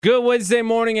Good Wednesday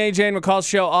morning, AJ and McCall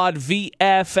Show on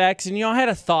VFX. And, I had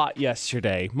a thought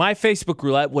yesterday. My Facebook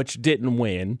roulette, which didn't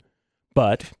win,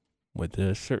 but with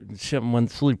a certain someone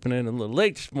sleeping in a little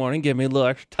late this morning, give me a little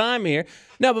extra time here.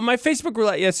 No, but my Facebook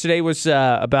roulette yesterday was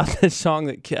about this song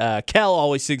that Kel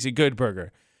always sings at Good Burger.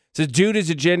 It says, dude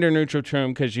is a gender-neutral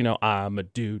term because, I'm a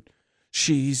dude,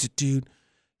 she's a dude,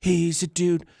 he's a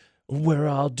dude, we're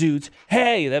all dudes.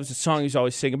 Hey, that was a song he's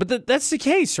always singing. But that's the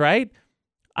case, right?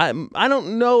 I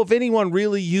don't know if anyone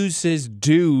really uses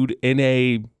dude in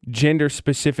a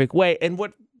gender-specific way. And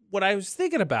what I was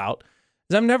thinking about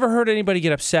is I've never heard anybody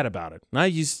get upset about it. And I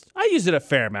use it a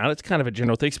fair amount. It's kind of a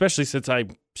general thing, especially since I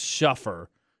suffer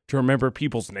to remember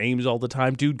people's names all the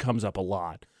time. Dude comes up a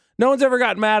lot. No one's ever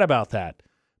gotten mad about that.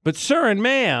 But sir and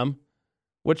ma'am,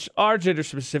 which are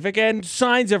gender-specific and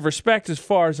signs of respect as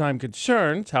far as I'm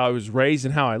concerned, it's how I was raised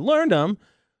and how I learned them,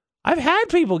 I've had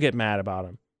people get mad about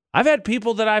them. I've had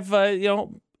people that I've,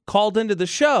 called into the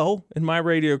show in my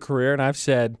radio career, and I've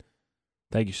said,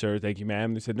 thank you, sir, thank you,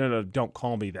 ma'am. They said, no, don't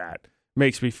call me that.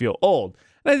 Makes me feel old.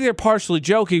 And I think they're partially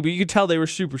joking, but you could tell they were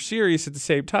super serious at the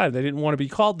same time. They didn't want to be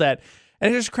called that.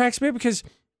 And it just cracks me up because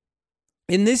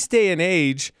in this day and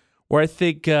age where I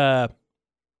think it's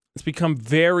become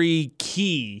very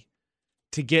key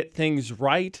to get things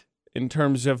right in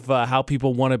terms of how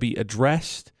people want to be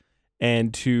addressed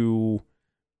and to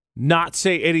not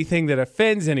say anything that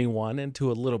offends anyone, and to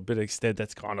a little bit of extent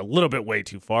that's gone a little bit way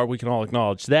too far. We can all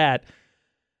acknowledge that.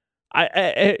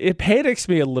 It panics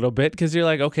me a little bit because you're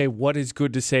like, okay, what is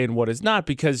good to say and what is not?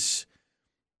 Because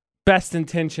best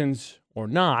intentions or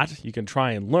not, you can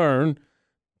try and learn.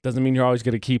 Doesn't mean you're always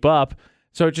going to keep up.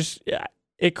 So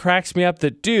it cracks me up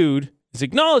that dude is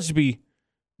acknowledged to be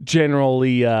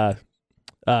generally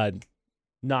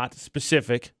not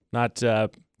specific, not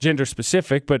gender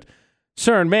specific, but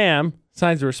sir and ma'am,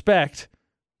 signs of respect,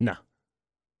 no.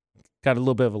 Got a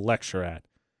little bit of a lecture at.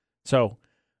 So,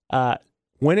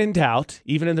 when in doubt,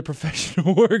 even in the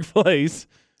professional workplace,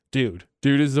 dude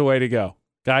is the way to go.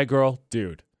 Guy, girl,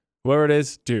 dude. Whoever it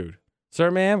is, dude.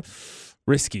 Sir, ma'am,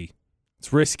 risky.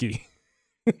 It's risky.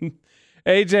 AJ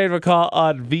and McCall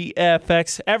on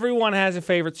VFX. Everyone has a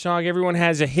favorite song. Everyone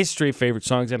has a history of favorite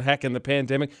songs. And heck, in the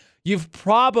pandemic, you've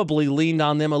probably leaned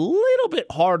on them a little bit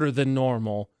harder than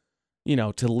normal,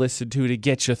 to listen to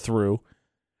get you through.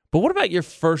 But what about your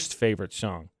first favorite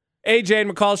song? AJ and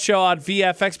McCall Show on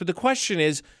VFX. But the question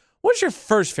is, what's your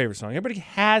first favorite song? Everybody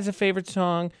has a favorite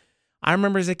song. I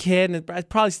remember as a kid, and it's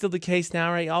probably still the case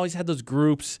now, right? You always had those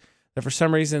groups that for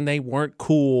some reason they weren't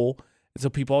cool. And so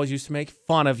people always used to make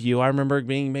fun of you. I remember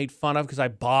being made fun of because I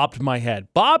bobbed my head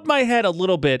a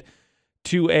little bit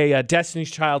to a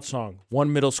Destiny's Child song.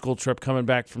 One middle school trip coming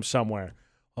back from somewhere.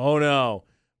 Oh no.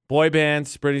 Boy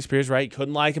bands, Britney Spears, right?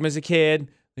 Couldn't like them as a kid.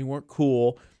 They weren't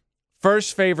cool.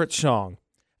 First favorite song.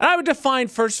 And I would define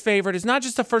first favorite as not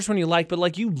just the first one you like,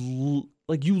 but you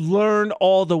learn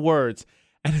all the words.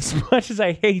 And as much as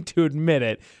I hate to admit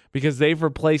it, because they've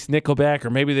replaced Nickelback, or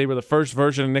maybe they were the first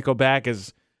version of Nickelback,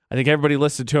 as I think everybody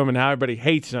listened to them and now everybody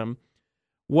hates them,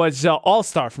 was All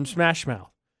Star from Smash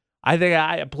Mouth. I think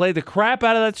I played the crap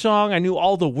out of that song. I knew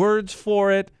all the words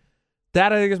for it.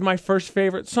 That, I think, is my first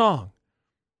favorite song.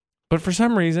 But for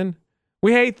some reason,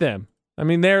 we hate them. I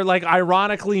mean, they're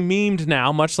ironically memed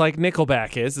now, much like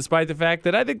Nickelback is, despite the fact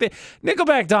that I think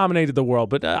Nickelback dominated the world,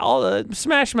 but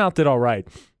Smash Mouth did all right.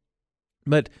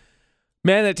 But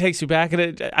man, that takes me back.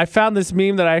 And I found this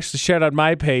meme that I actually shared on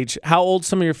my page. How old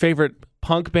some of your favorite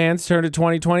punk bands turned in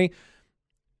 2020?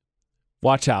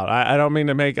 Watch out. I don't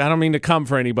mean to come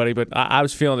for anybody, but I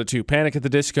was feeling it too. Panic at the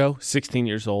Disco, 16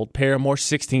 years old. Paramore,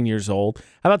 16 years old.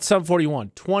 How about Sum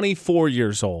 41, 24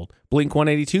 years old. Blink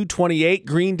 182, 28.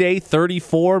 Green Day,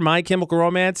 34. My Chemical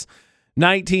Romance,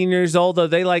 19 years old. Though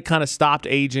they kind of stopped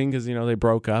aging because, they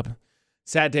broke up.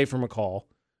 Sad day for McCall,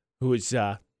 who is,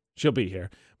 she'll be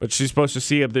here. But she's supposed to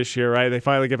see him this year, right? They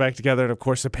finally get back together, and of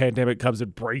course the pandemic comes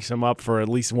and breaks them up for at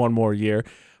least one more year.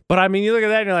 But I mean, you look at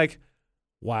that and you're like,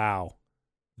 wow.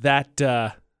 That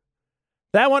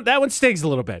one stings a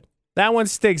little bit. That one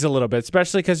stings a little bit,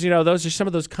 especially because those are some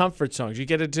of those comfort songs. You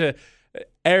get into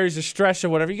areas of stress or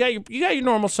whatever. You got your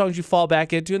normal songs you fall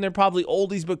back into, and they're probably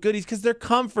oldies but goodies because they're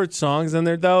comfort songs, and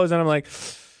they're those. And I'm like,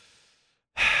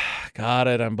 got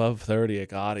it. I'm above 30. I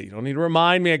got it. You don't need to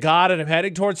remind me. I got it. I'm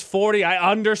heading towards 40.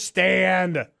 I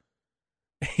understand.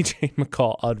 AJ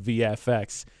McCall on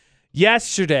VFX.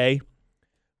 Yesterday,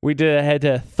 we had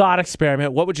a thought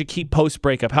experiment. What would you keep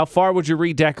post-breakup? How far would you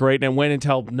redecorate? And when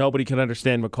until nobody could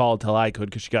understand McCall until I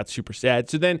could because she got super sad.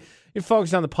 So then you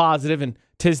focus on the positive, and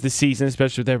 'tis the season,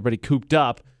 especially with everybody cooped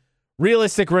up.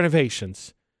 Realistic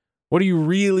renovations. What do you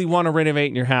really want to renovate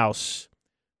in your house?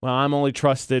 well, I'm only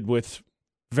trusted with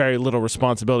very little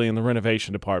responsibility in the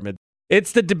renovation department.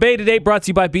 It's the debate today brought to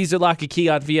you by Beezer Lock and Key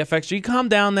on VFX. You calm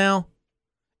down now?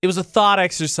 It was a thought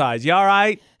exercise. You all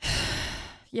right?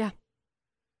 Yeah.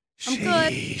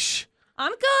 Sheesh.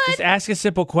 I'm good. Just ask a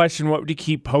simple question. What would you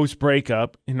keep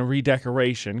post-breakup in a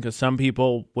redecoration? Because some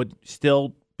people would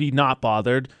still be not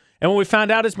bothered. And what we found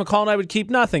out is McCall and I would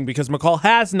keep nothing because McCall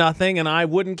has nothing and I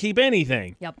wouldn't keep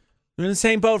anything. Yep. We're in the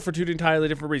same boat for two entirely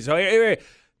different reasons. So, hey,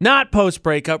 not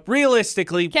post-breakup.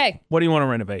 Realistically, what do you want to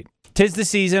renovate? 'Tis the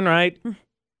season, right?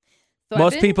 So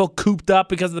Most people cooped up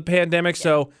because of the pandemic. Yeah.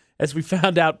 So as we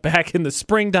found out back in the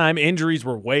springtime, injuries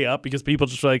were way up because people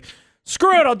just were like,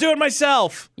 screw it, I'll do it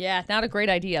myself. Yeah, not a great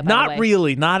idea, by Not the way.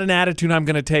 really. Not an attitude I'm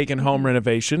going to take in home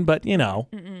renovation, but you know.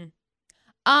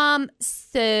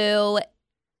 So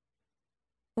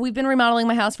we've been remodeling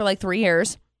my house for like 3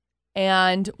 years.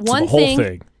 And one the whole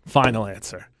thing. Final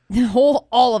answer.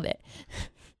 All of it.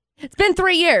 It's been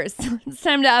 3 years. It's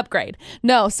time to upgrade.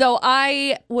 No, so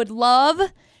I would love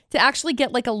to actually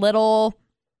get like a little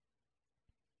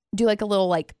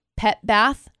pet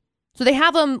bath. So they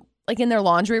have them like in their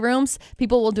laundry rooms.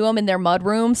 People will do them in their mud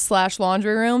rooms /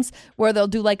 laundry rooms where they'll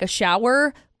do like a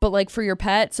shower, but like for your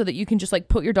pet so that you can just like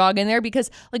put your dog in there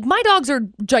because like my dogs are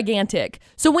gigantic.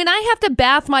 So when I have to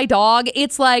bath my dog,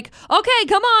 it's like, okay,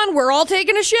 come on, we're all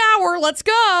taking a shower. Let's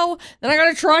go. Then I got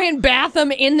to try and bath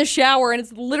them in the shower and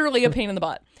it's literally a pain in the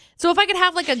butt. So if I could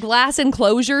have like a glass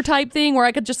enclosure type thing where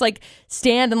I could just like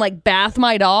stand and like bath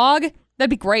my dog, that'd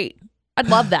be great. I'd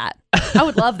love that. I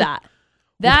would love that.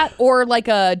 That or like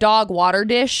a dog water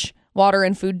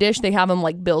and food dish. They have them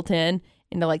like built into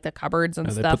like the cupboards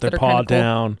and stuff. They put their paw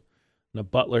down, and the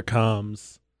butler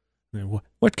comes.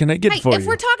 What can I get for you? If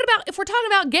we're talking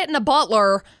about getting a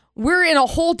butler, we're in a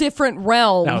whole different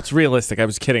realm. No, it's realistic. I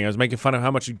was kidding. I was making fun of how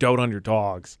much you dote on your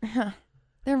dogs.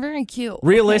 They're very cute.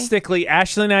 Realistically, okay?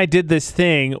 Ashley and I did this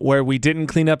thing where we didn't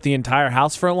clean up the entire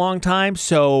house for a long time,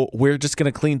 so we're just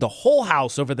going to clean the whole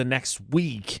house over the next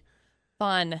week.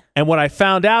 Fun. And what I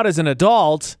found out as an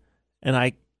adult, and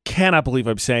I cannot believe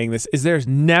I'm saying this, is there's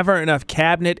never enough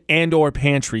cabinet and or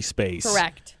pantry space.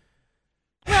 Correct.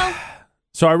 Well,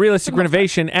 so our realistic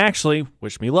renovation, actually,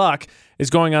 wish me luck, is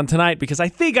going on tonight because I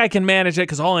think I can manage it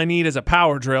because all I need is a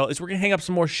power drill is we're going to hang up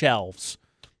some more shelves.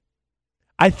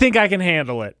 I think I can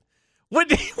handle it.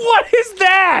 What is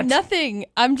that? Nothing.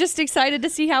 I'm just excited to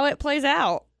see how it plays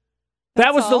out.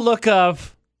 That was the look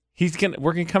of...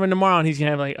 We're gonna come in tomorrow, and he's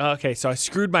gonna have like, okay, so I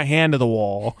screwed my hand to the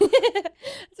wall.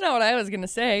 That's not what I was gonna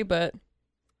say, but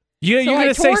you're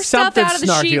gonna say something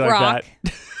snarky like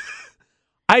that.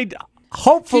 I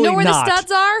hopefully not. Do you know where the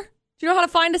studs are? Do you know how to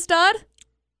find a stud?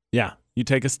 Yeah, you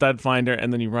take a stud finder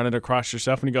and then you run it across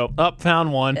yourself, and you go,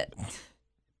 found one.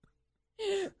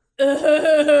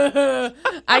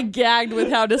 I gagged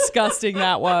with how disgusting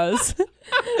that was.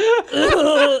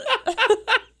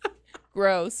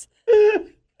 Gross.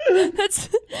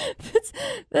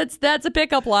 That's a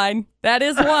pickup line. That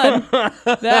is one.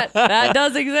 That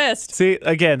does exist. See,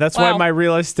 again, that's why my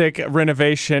realistic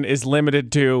renovation is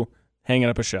limited to hanging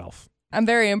up a shelf. I'm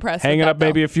very impressed. Hanging up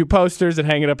maybe a few posters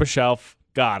and hanging up a shelf.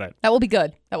 Got it. That will be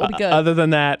good. Other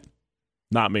than that,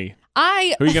 not me. Who are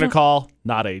you gonna call?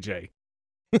 Not AJ.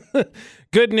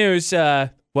 Good news.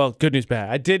 Good news, bad.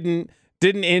 I didn't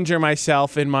injure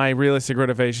myself in my realistic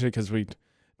renovation because we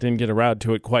didn't get around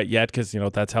to it quite yet because,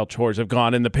 that's how chores have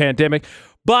gone in the pandemic.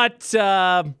 But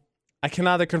I can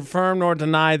neither confirm nor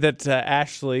deny that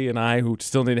Ashley and I, who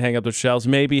still need to hang up the shelves,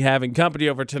 may be having company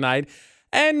over tonight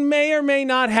and may or may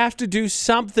not have to do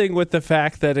something with the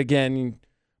fact that, again,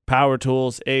 power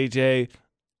tools, AJ.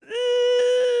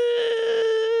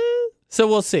 So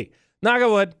we'll see. Knock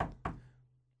on wood.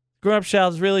 Screwing up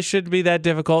shelves really shouldn't be that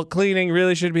difficult. Cleaning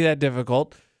really shouldn't be that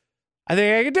difficult. I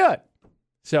think I can do it.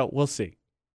 So we'll see.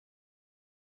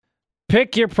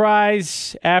 Pick your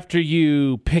prize after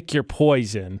you pick your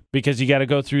poison because you got to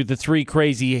go through the 3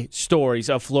 crazy stories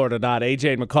of Florida.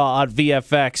 AJ and McCall on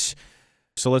VFX.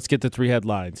 So let's get the 3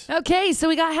 headlines. Okay, so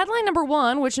we got headline number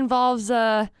 1, which involves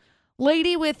a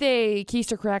lady with a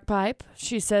keister crack pipe.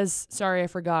 She says, sorry, I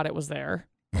forgot it was there.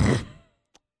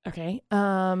 Okay.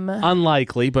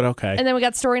 Unlikely, but okay. And then we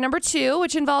got story number 2,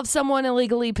 which involves someone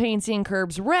illegally painting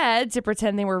curbs red to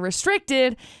pretend they were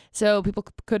restricted so people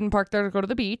couldn't park there to go to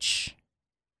the beach.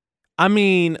 I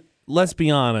mean, let's be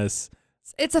honest.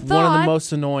 It's a thought. One of the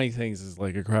most annoying things is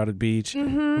like a crowded beach.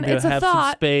 Mm-hmm. It's have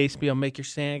some space, be able to make your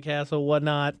sandcastle,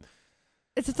 whatnot.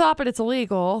 It's a thought, but it's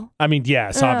illegal. I mean,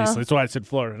 yes, obviously. That's why I said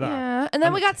Florida. Yeah. And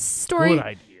then we got story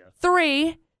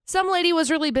 3. Some lady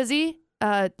was really busy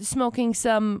smoking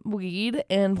some weed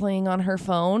and playing on her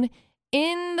phone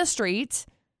in the street.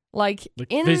 like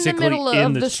in the physically middle in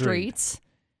of the the street. streets.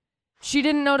 She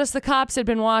didn't notice the cops had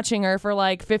been watching her for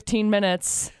like 15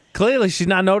 minutes. Clearly, she's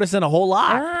not noticing a whole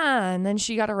lot. And then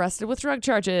she got arrested with drug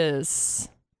charges.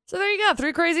 So there you go,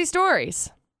 3 crazy stories.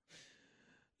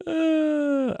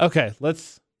 Okay,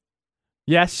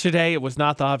 yesterday, it was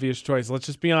not the obvious choice. Let's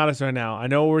just be honest right now. I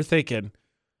know what we're thinking.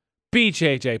 Beach,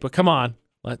 AJ, but come on.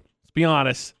 Let's be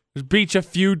honest. There's beach a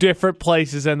few different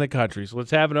places in the country. So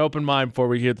let's have an open mind before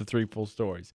we hear the 3 full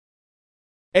stories.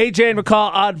 AJ and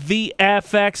McCall on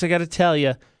VFX. I got to tell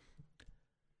you,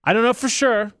 I don't know for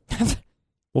sure.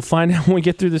 We'll find out when we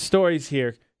get through the stories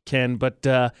here, Ken. But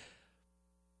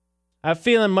I'm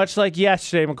feeling much like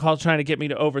yesterday, McCall trying to get me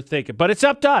to overthink it. But it's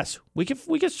up to us. We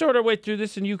can sort our way through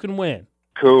this, and you can win.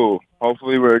 Cool.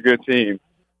 Hopefully we're a good team.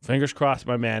 Fingers crossed,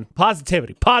 my man.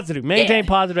 Positivity. Positive. Maintain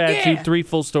positive attitude. Yeah. 3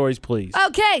 full stories, please.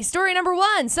 Okay, story number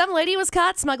 1. Some lady was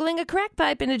caught smuggling a crack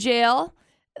pipe into jail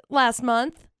last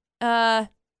month.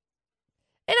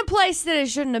 In a place that it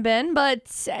shouldn't have been.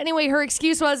 But anyway, her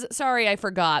excuse was, sorry, I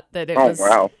forgot that it was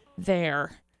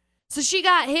there. So she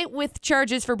got hit with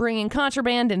charges for bringing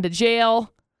contraband into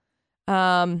jail.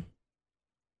 You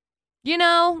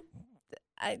know,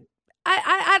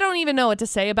 I don't even know what to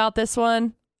say about this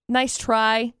one. Nice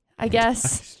try, I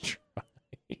guess. Nice try.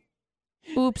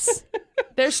 Oops.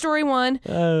 There's story 1.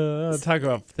 I'll talk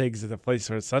about things at the place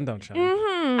where the sun don't shine.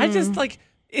 Mm-hmm. I just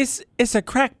it's a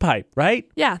crack pipe, right?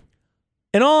 Yeah.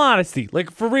 In all honesty, like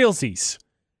for realsies,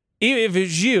 even if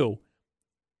it's you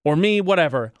or me,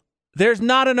 whatever, there's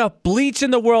not enough bleach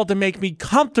in the world to make me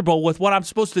comfortable with what I'm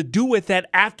supposed to do with that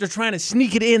after trying to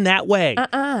sneak it in that way.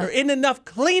 There isn't enough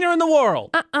cleaner in the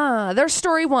world. There's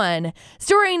story 1.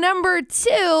 Story number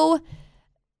 2,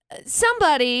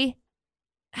 somebody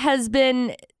has been...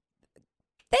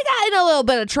 They got in a little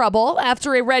bit of trouble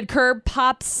after a red curb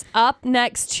pops up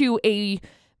next to a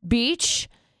beach.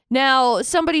 Now,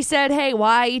 somebody said, hey,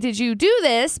 why did you do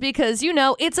this? Because, you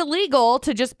know, it's illegal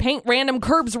to just paint random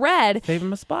curbs red. Save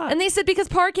him a spot. And they said because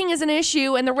parking is an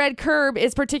issue and the red curb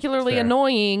is particularly Fair.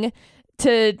 annoying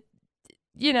to,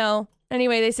 you know,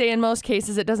 anyway, they say in most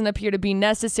cases it doesn't appear to be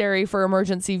necessary for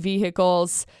emergency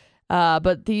vehicles.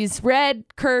 But these red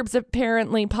curbs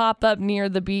apparently pop up near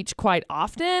the beach quite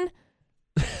often.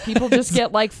 People just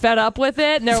get like fed up with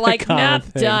it and they're like, nah,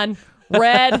 done.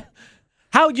 Red.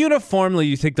 How uniformly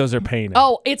you think those are painted?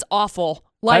 Oh, it's awful.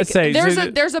 Like say,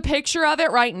 there's a picture of it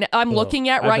right now. I'm looking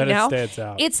at right now. It stands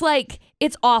out. It's like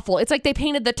it's awful. It's like they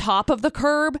painted the top of the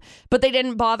curb, but they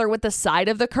didn't bother with the side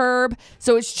of the curb.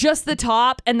 So it's just the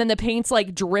top, and then the paint's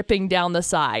like dripping down the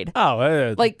side.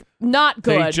 Oh, like not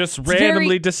good. They just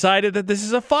randomly decided that this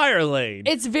is a fire lane.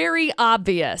 It's very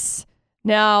obvious.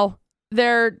 Now,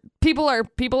 people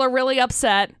are really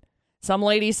upset. Some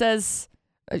lady says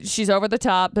she's over the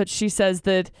top, but she says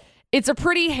that it's a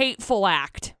pretty hateful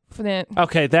act.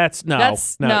 Okay, that's no,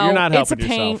 you're not helping it's a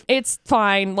pain. yourself. It's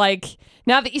fine. Like,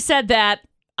 now that you said that,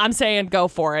 I'm saying go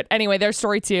for it. Anyway, there's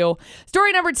story 2.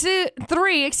 Story number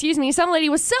 3, some lady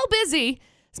was so busy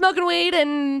smoking weed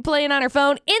and playing on her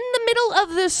phone in the middle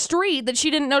of the street that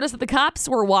she didn't notice that the cops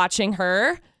were watching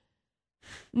her.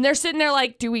 And they're sitting there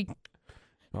like, do we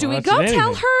go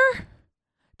tell her?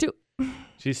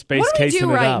 She's space what do we casing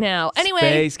do it right up. now? Anyway,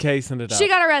 space casing it up. She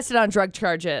got arrested on drug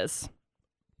charges.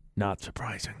 Not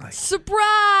surprisingly.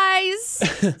 Surprise!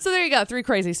 So there you go. 3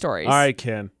 crazy stories. All right,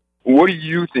 Ken. What do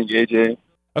you think, AJ?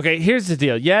 Okay, here's the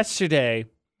deal. Yesterday,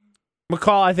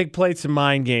 McCall, I think, played some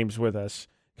mind games with us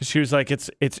because she was like, it's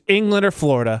England or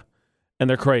Florida, and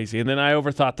they're crazy. And then I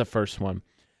overthought the first one.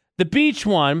 The beach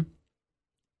one,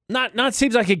 not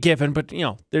seems like a given, but, you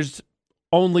know, there's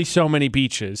only so many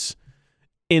beaches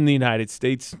in the United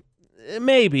States.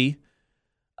 Maybe.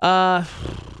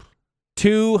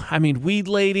 2, I mean, weed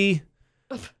lady.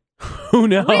 Who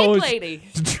knows? Weed lady.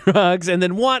 Drugs. And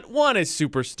then one is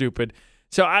super stupid.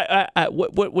 So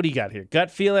what do you got here?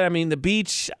 Gut feeling? I mean, the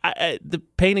beach, the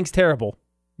painting's terrible.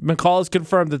 McCall has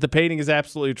confirmed that the painting is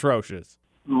absolutely atrocious.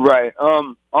 Right.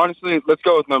 Honestly, let's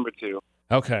go with number 2.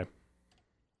 Okay.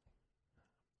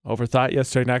 Overthought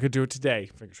yesterday. Not going to do it today.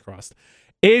 Fingers crossed.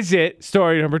 Is it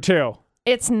story number 2?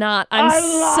 It's not. I'm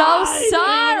so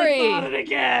sorry. I thought it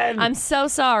again. I'm so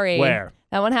sorry. Where?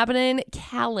 That one happened in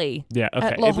Cali. Yeah, okay.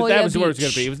 At La Jolla that was where it was Beach.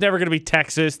 going to be. It was never going to be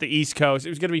Texas, the East Coast. It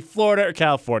was going to be Florida or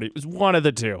California. It was one of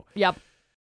the 2. Yep.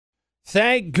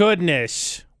 Thank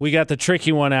goodness we got the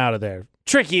tricky one out of there.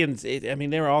 Tricky, and I mean,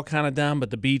 they were all kind of dumb,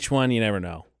 but the beach one, you never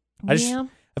know. I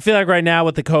feel like right now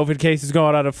with the COVID cases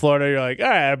going on in Florida, you're like, all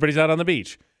right, everybody's out on the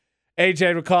beach.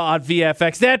 AJ would call on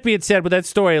VFX. That being said, with that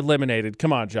story eliminated,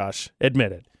 come on, Josh,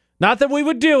 admit it. Not that we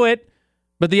would do it,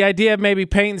 but the idea of maybe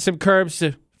painting some curbs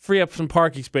to free up some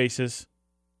parking spaces,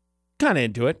 kind of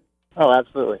into it. Oh,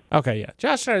 absolutely. Okay, yeah.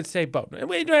 Josh tried to say both.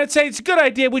 We tried to say it's a good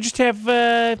idea. We just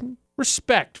have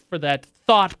respect for that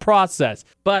thought process.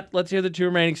 But let's hear the two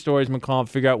remaining stories, McCall, and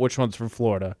figure out which one's from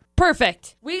Florida.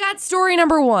 Perfect. We got story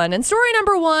number 1. And story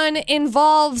number 1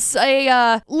 involves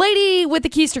a lady with the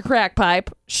keys to crack pipe.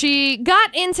 She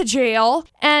got into jail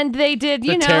and they did,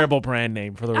 It's a terrible brand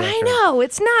name for the record. I know,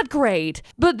 it's not great.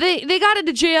 But they got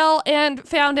into jail and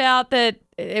found out that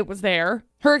it was there.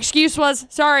 Her excuse was,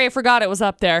 sorry, I forgot it was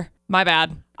up there. My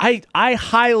bad. I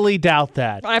highly doubt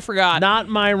that. I forgot. Not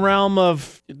my realm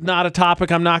of, not a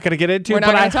topic I'm not going to get into. We're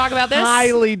not going to talk about this? I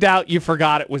highly doubt you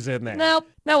forgot it was in there. Nope.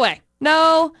 No way.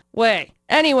 No way.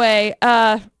 Anyway,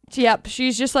 yep,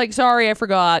 she's just like, sorry, I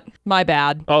forgot. My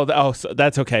bad. So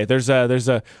that's okay. There's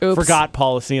a Oops. forgot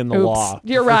policy in the law.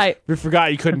 You're right. If you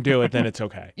forgot you couldn't do it, then it's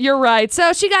okay. You're right.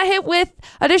 So she got hit with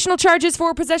additional charges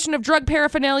for possession of drug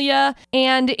paraphernalia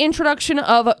and introduction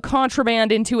of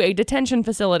contraband into a detention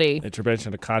facility.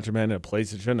 Introduction of contraband in a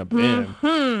place it shouldn't have been.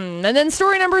 And then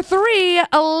story number 3,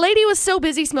 a lady was so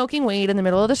busy smoking weed in the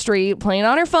middle of the street, playing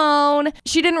on her phone,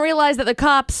 she didn't realize that the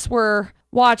cops were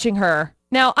watching her.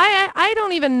 Now, I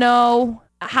don't even know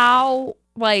how,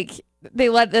 they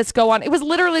let this go on. It was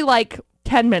literally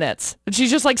 10 minutes. And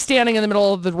she's just standing in the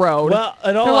middle of the road. Well,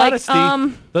 in all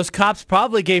honesty, those cops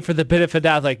probably gave her the benefit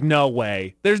of the doubt, no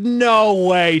way. There's no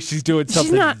way she's doing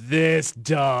something this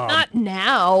dumb. Not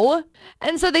now.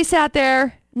 And so they sat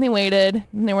there and they waited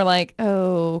and they were like,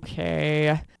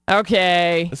 okay.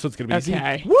 This one's going to be easy.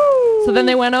 Okay. Woo! So then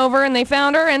they went over and they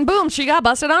found her and boom, she got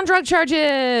busted on drug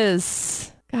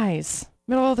charges. Guys,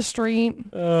 middle of the street.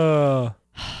 So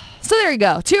there you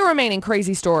go. 2 remaining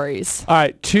crazy stories. All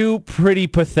right, 2 pretty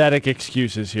pathetic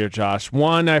excuses here, Josh.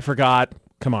 1, I forgot.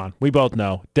 Come on, we both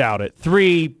know. Doubt it.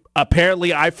 3,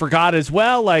 apparently I forgot as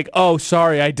well. Oh,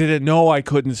 sorry, I didn't know I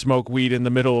couldn't smoke weed in the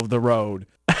middle of the road.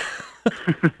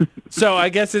 So I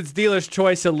guess it's dealer's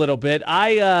choice a little bit.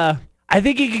 I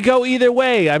think it could go either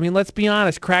way. I mean, let's be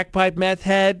honest. Crack pipe, meth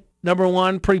head. Number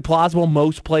 1, pretty plausible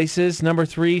most places. Number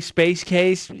 3, space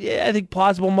case. Yeah, I think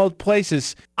plausible most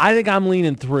places. I think I'm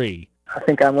leaning 3. I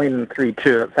think I'm leaning 3,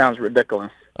 too. It sounds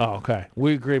ridiculous. Oh, okay.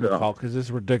 We agree, McCall, because this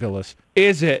is ridiculous.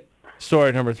 Is it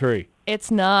story number 3? It's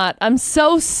not. I'm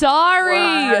so sorry.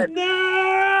 What?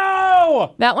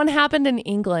 No! That one happened in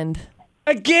England.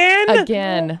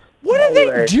 Again? What are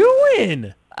they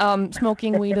doing?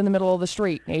 Smoking weed in the middle of the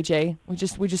street, AJ. We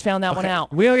just found that one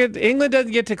out. England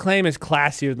doesn't get to claim as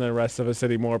classier than the rest of us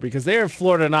anymore because they're in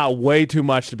Florida not way too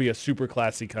much to be a super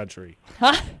classy country.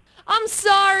 I'm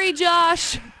sorry,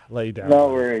 Josh. Lay you down. No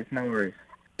worries.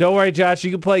 Don't worry, Josh. You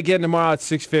can play again tomorrow at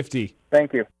 6:50.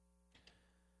 Thank you.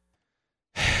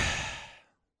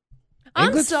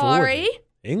 I'm sorry.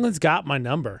 England's got my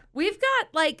number. We've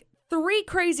got 3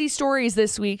 crazy stories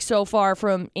this week so far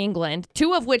from England,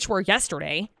 2 of which were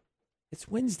yesterday. It's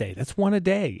Wednesday. That's 1 a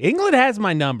day. England has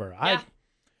my number.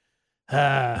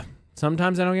 Yeah.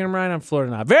 Sometimes I don't get them right. I'm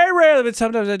Florida not. Very rarely, but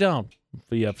sometimes I don't.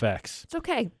 VFX. It's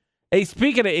okay. Hey,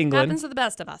 speaking of England, Happens to the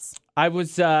best of us. I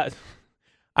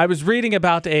was reading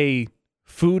about a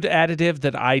food additive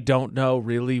that I don't know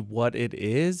really what it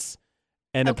is.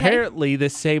 And apparently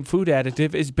this same food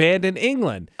additive is banned in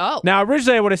England. Oh. Now,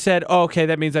 originally I would have said, okay,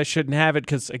 that means I shouldn't have it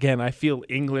because, again, I feel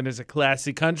England is a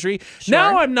classy country. Sure.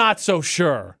 Now I'm not so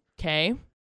sure. Okay.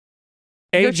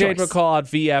 AJ McCall at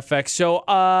VFX. So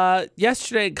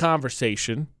yesterday in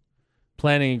conversation,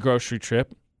 planning a grocery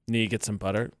trip, need to get some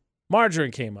butter.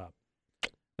 Margarine came up.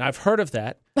 Now, I've heard of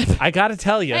that. I got to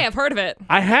tell you. Hey, I've heard of it.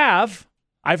 I have.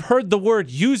 I've heard the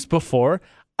word used before.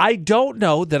 I don't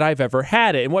know that I've ever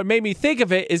had it. And what made me think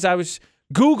of it is I was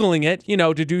Googling it,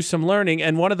 to do some learning.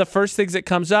 And one of the first things that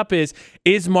comes up is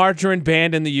margarine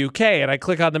banned in the UK? And I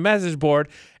click on the message board,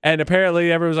 and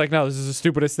apparently everyone's like, no, this is the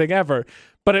stupidest thing ever.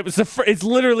 But it was it's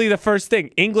literally the first thing.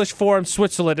 English Forum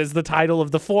Switzerland is the title of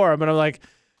the forum. And I'm like,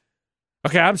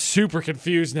 okay, I'm super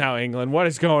confused now, England. What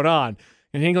is going on?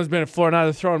 And England's been in Florida, now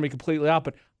they're throwing me completely out.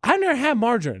 But I've never had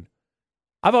margarine.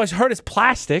 I've always heard it's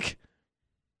plastic.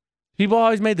 People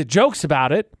always made the jokes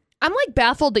about it. I'm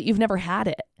baffled that you've never had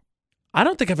it. I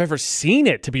don't think I've ever seen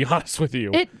it, to be honest with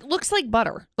you. It looks like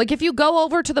butter. If you go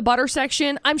over to the butter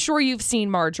section, I'm sure you've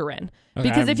seen margarine. Okay,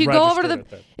 because if you go over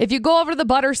to the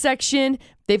butter section,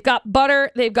 they've got butter,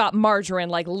 they've got margarine,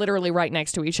 literally right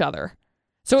next to each other.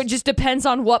 So it just depends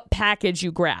on what package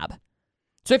you grab.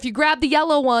 So if you grab the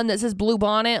yellow one that says Blue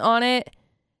Bonnet on it,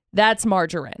 that's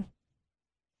margarine.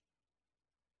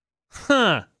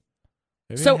 Huh.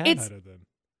 Maybe So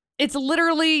it's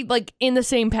literally in the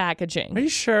same packaging. Are you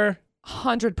sure?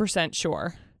 100%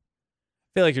 sure. I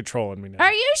feel like you're trolling me now.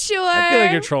 Are you sure? I feel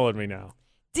like you're trolling me now.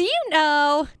 Do you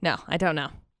know? No, I don't know.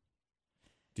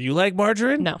 Do you like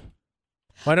margarine? No.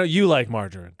 Why don't you like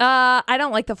margarine? I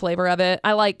don't like the flavor of it.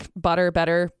 I like butter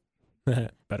better.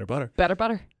 Better butter. Better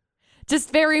butter.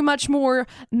 Just very much more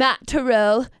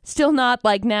natural. Still not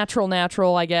like natural,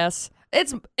 I guess.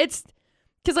 It's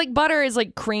because like butter is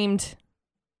like creamed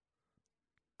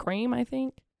cream, I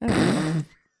think. I don't know.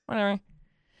 Whatever.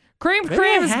 Cream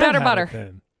is better butter.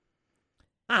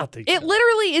 I don't think so. It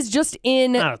literally is just I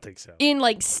don't think so. in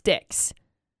like sticks.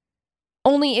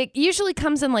 Only it usually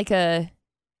comes in like a.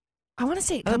 I want to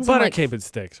say it comes butter in like, came in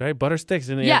sticks, right? Butter sticks.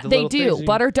 And yeah, they do.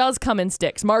 Butter does come in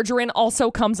sticks. Margarine also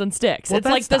comes in sticks. Well, it's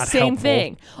like the that's same not helpful.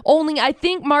 thing. Only I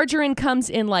think margarine comes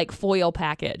in like foil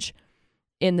package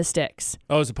in the sticks.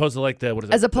 Oh, as opposed to like the what is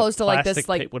it? As opposed to like this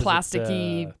like what is it?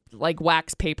 plasticky like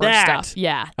wax paper That. stuff.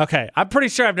 Yeah. Okay, I'm pretty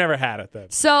sure I've never had it then.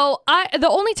 So the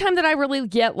only time that I really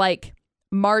get like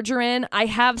margarine, I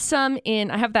have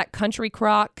that country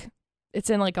crock.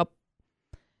 It's in like a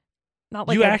not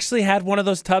like You actually had one of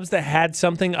those tubs that had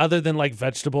something other than like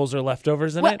vegetables or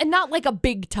leftovers in it? and not like a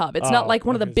big tub. It's not like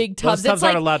one of the big tubs. Those tubs it's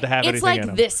aren't like, allowed to have it's anything in like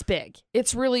them. this big.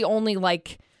 It's really only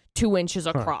like 2 inches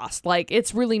across. Like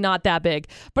it's really not that big.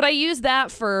 But I use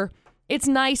that it's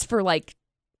nice for like,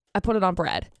 I put it on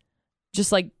bread.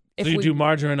 Just like if So you we do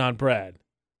margarine on bread.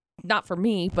 not for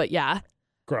me, but yeah.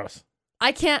 Gross.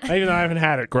 I can't. Even though I haven't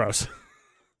had it, gross.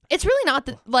 It's really not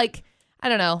like, I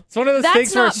don't know. It's one of those That's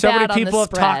things where not so many bad on the people have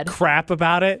spread. talked crap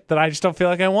about it that I just don't feel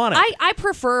like I want it. I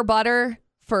prefer butter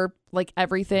for like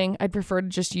everything. I'd prefer to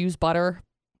just use butter.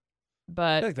 I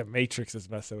But feel like the Matrix is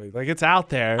messing with me. Like it's out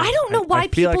there. I don't know why I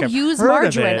feel people like I've use heard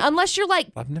of margarine it. unless you're like,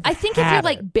 I've never I think if had you're it.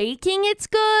 like baking, it's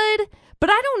good, but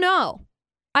I don't know.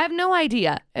 I have no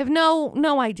idea. I have no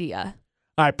idea.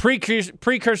 All right,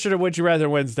 precursor to Would You Rather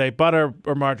Wednesday, butter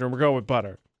or margarine? We're going with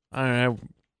butter. I don't know.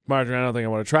 Margarine, I don't think I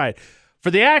want to try it. For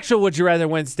the actual Would You Rather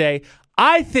Wednesday,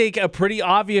 I think a pretty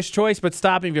obvious choice, but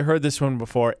stop me if you heard this one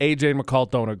before. AJ and McCall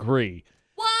don't agree.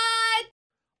 What?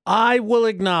 I will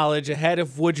acknowledge ahead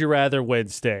of Would You Rather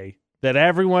Wednesday that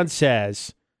everyone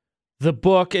says the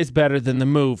book is better than the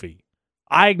movie.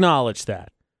 I acknowledge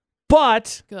that.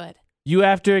 But Good. you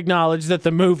have to acknowledge that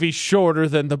the movie's shorter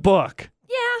than the book.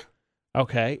 Yeah.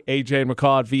 Okay, AJ and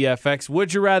McCall at VFX.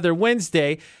 Would you rather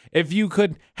Wednesday if you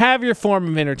could have your form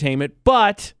of entertainment,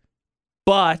 but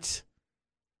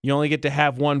you only get to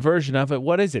have one version of it?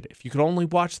 What is it? If you could only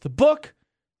watch the book.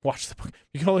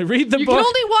 You can only read the You book. can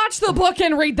only watch the book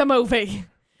and read the movie.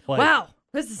 Play. Wow.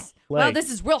 This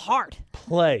is real hard.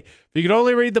 Play. If you could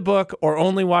only read the book or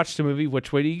only watch the movie,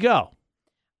 which way do you go?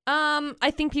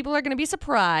 I think people are going to be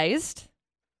surprised.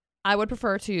 I would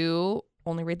prefer to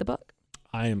only read the book.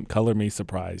 I am color me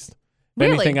surprised. If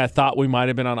Really? anything, I thought we might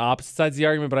have been on opposite sides of the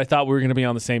argument, but I thought we were going to be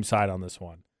on the same side on this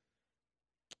one.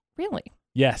 Really?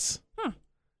 Yes. Hmm.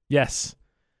 Yes.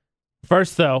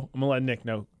 First, though, I'm going to let Nick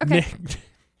know. Okay.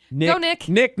 Nick. Go, Nick.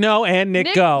 Nick, no, and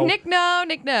Nick, go. Nick,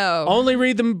 no. Only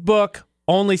read the book,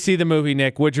 only see the movie,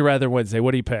 Nick. Would you rather Wednesday?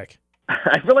 What do you pick?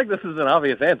 I feel like this is an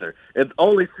obvious answer. It's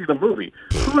only see the movie.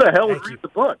 Who the hell would read the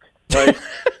book? Like,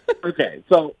 okay,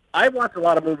 so I watch a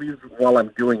lot of movies while I'm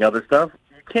doing other stuff.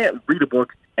 You can't read a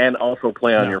book and also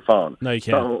play on your phone. No, you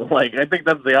can't. So, like, I think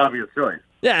that's the obvious choice.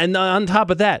 Yeah, and on top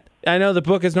of that, I know the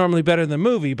book is normally better than the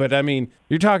movie, but I mean,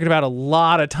 you're talking about a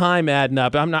lot of time adding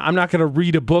up. I'm not going to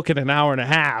read a book in an hour and a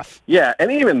half. Yeah,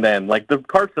 and even then, like, the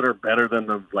parts that are better than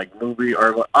the, like, movie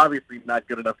are obviously not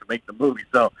good enough to make the movie.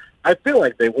 So I feel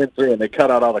like they went through and they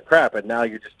cut out all the crap, and now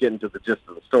you're just getting to the gist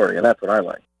of the story, and that's what I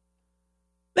like.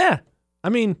 Yeah, I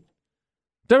mean,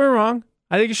 don't get me wrong.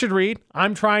 I think you should read.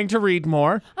 I'm trying to read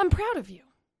more. I'm proud of you.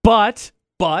 But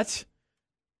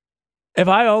if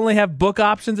I only have book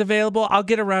options available, I'll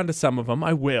get around to some of them.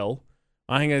 I will.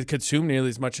 I ain't going to consume nearly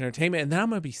as much entertainment, and then I'm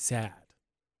going to be sad.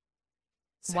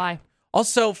 Why?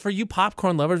 Also, for you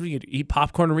popcorn lovers, we could eat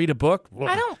popcorn and read a book. You're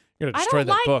gonna destroy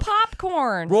that like book.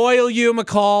 popcorn. Royal you,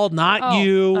 McCall, not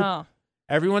you. Oh.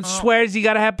 Everyone swears you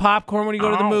got to have popcorn when you go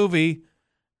to the movie.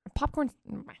 Popcorn.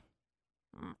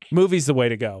 Movie's the way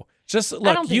to go. Just don't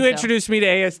look, think you so. introduced me to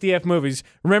ASDF movies.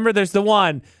 Remember, there's the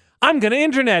one. I'm gonna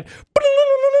internet.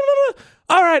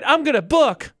 All right, I'm gonna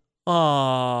book.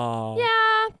 Oh.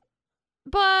 Yeah,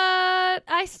 but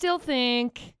I still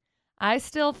think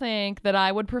that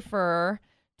I would prefer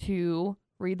to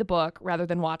read the book rather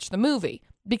than watch the movie,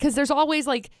 because there's always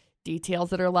like details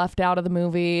that are left out of the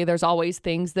movie. There's always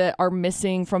things that are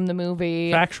missing from the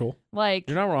movie. Factual. Like,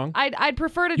 you're not wrong. I'd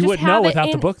prefer to You just wouldn't have know it without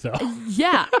the in- book, though.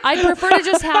 Yeah, I'd prefer to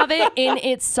just have it in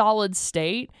its solid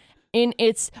state, in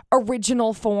its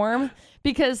original form,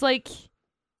 because, like,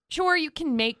 sure, you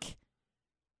can make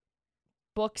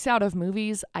books out of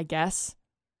movies, I guess,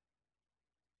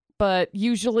 but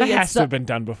usually That has to have been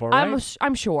done before, right?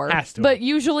 I'm sure. Has to. But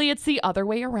usually it's the other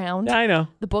way around. Yeah, I know.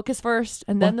 The book is first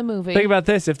and then the movie. Think about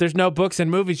this. If there's no books and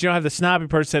movies, you don't have the snobby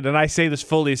person, and I say this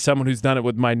fully as someone who's done it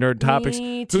with my nerd topics,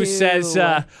 Me who too. says,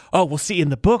 oh, we'll see in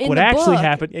the book In what the actually book.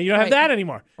 happened. You don't have Right. that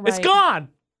anymore. It's Right. gone.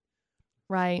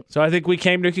 Right. So I think we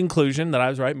came to a conclusion that I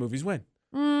was right. Movies win.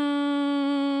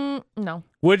 No.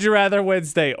 Would you rather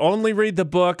Wednesday? Only read the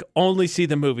book, only see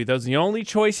the movie. Those are the only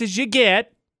choices you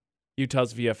get.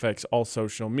 Utah's VFX, all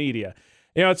social media.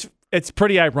 You know, it's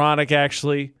pretty ironic,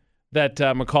 actually, that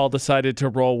McCall decided to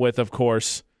roll with, of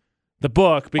course, the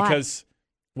book because,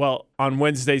 well, on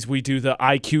Wednesdays we do the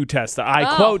IQ test, the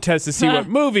I quote test to see what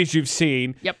movies you've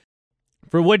seen. Yep.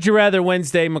 For Would You Rather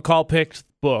Wednesday, McCall picked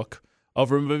book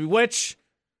over movie, which,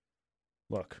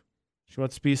 look, she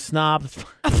wants to be a snob.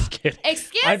 I'm just kidding.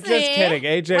 Excuse I'm me. just kidding.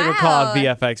 AJ Wow. McCall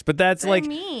at VFX. But that's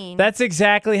that's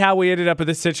exactly how we ended up in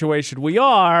the situation we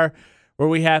are, where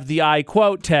we have the I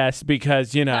quote test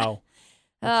because, you know,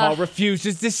 McCall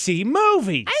refuses to see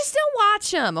movies. I just don't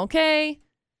watch them, okay?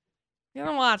 You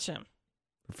don't watch them.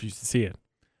 Refuse to see it.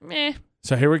 Meh.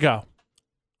 So here we go.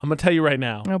 I'm going to tell you right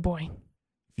now. Oh, boy.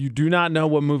 If you do not know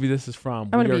what movie this is from,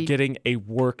 I'm we gonna are be- getting a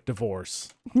work divorce.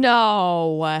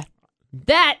 No.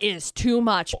 That is too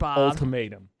much, Bob.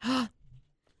 Ultimatum. I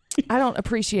don't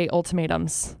appreciate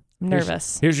ultimatums. I'm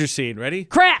nervous. Here's your scene. Ready?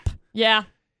 Crap. Yeah.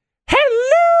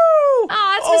 Hello!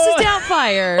 Oh, it's Mrs.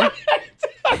 Doubtfire.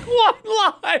 Took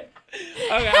one line.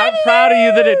 Okay, I'm proud of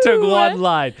you that it took one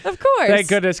line. Of course. Thank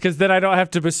goodness, because then I don't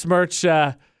have to besmirch,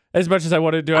 as much as I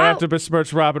want to do, I have to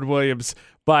besmirch Robin Williams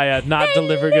by not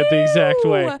delivering it the exact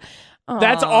way.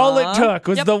 That's all it took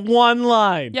was the one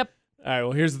line. Yep. All right,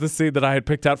 well, here's the scene that I had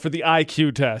picked out for the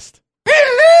IQ test.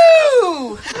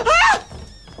 Hello! Ah!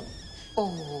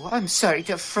 Oh, I'm sorry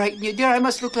to frighten you, dear. I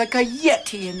must look like a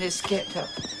yeti in this getup.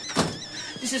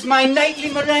 This is my nightly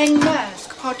meringue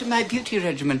mask, part of my beauty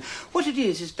regimen. What it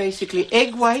is basically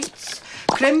egg whites,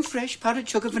 creme fraiche, powdered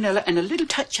sugar, vanilla, and a little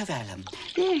touch of alum.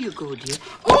 There you go, dear.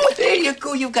 Oh, there you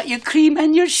go. You've got your cream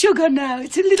and your sugar now.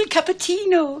 It's a little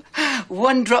cappuccino.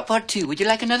 One drop or two. Would you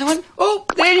like another one? Oh,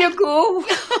 there you go.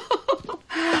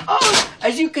 Oh,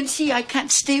 as you can see, I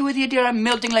can't stay with you, dear. I'm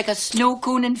melting like a snow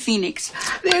cone in Phoenix.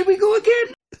 There we go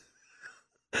again.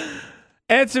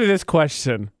 Answer this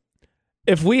question.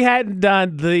 If we hadn't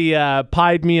done the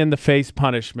pied me in the face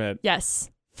punishment Yes.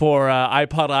 for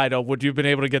iPod Idol, would you have been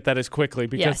able to get that as quickly?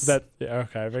 Because Yes.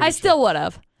 okay. I still would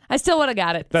have. I still would have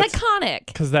got it. It's iconic.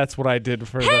 Because that's what I did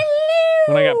for Hello!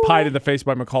 when I got pied in the face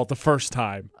by McCall the first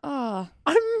time. Oh.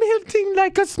 I'm melting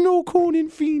like a snow cone in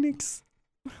Phoenix.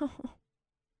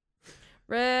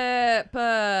 Rip.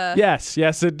 Yes,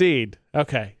 indeed.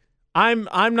 Okay. I'm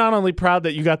not only proud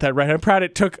that you got that right. I'm proud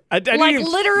it took I didn't Like even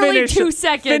literally finish, 2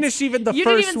 seconds. Finish even the You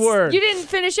first didn't even, word. You didn't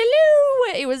finish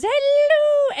hello. It was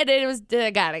hello. And then it was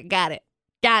got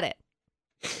it.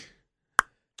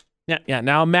 Yeah.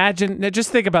 Now imagine. Now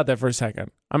just think about that for a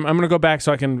second. I'm going to go back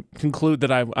so I can conclude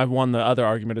that I won the other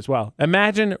argument as well.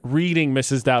 Imagine reading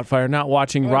Mrs. Doubtfire, not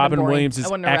watching That would've been Robin boring. Williams I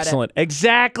is wouldn't have read it. excellent.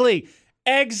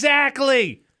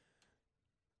 Exactly.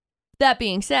 That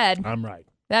being said, I'm right.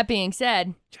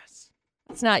 yes.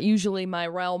 It's not usually my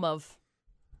realm of.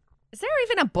 Is there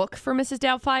even a book for Mrs.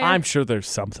 Doubtfire? I'm sure there's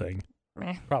something.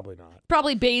 Meh. Probably not.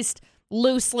 Probably based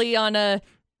loosely on a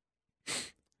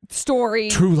story.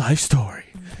 True life story.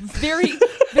 Very.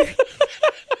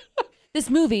 This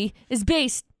movie is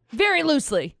based very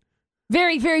loosely,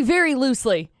 very, very, very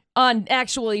loosely on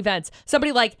actual events.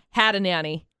 Somebody like had a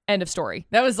nanny. End of story.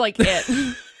 That was like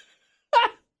it.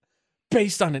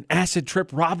 Based on an acid trip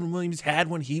Robin Williams had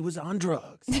when he was on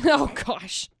drugs. Oh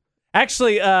gosh.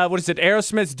 Actually, what is it?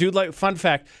 Aerosmith's Dude Like, fun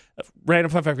fact, random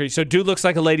fun fact for you. So Dude Looks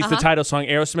Like a Lady's the title song.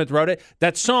 Aerosmith wrote it.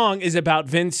 That song is about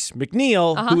Vince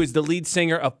McNeil, who is the lead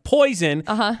singer of Poison,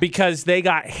 because they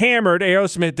got hammered.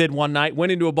 Aerosmith did one night,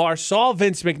 went into a bar, saw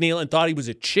Vince McNeil, and thought he was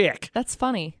a chick. That's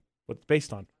funny. What's it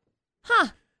based on? Huh.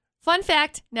 Fun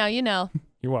fact. Now you know.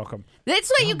 You're welcome. That's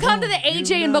what you come to the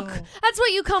AJ and That's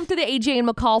what you come to the AJ and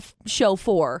McCall show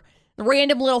for.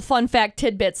 Random little fun fact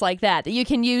tidbits like that you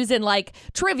can use in like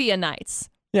trivia nights.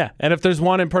 Yeah, and if there's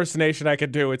one impersonation I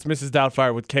could do, it's Mrs.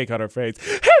 Doubtfire with cake on her face.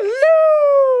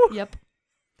 Hello! Yep.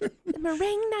 The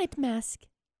meringue night mask.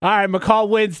 All right, McCall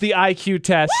wins the IQ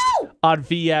test on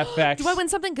VFX. Do I win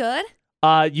something good?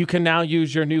 You can now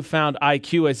use your newfound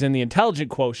IQ, as in the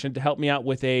intelligent quotient, to help me out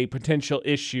with a potential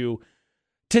issue.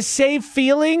 To save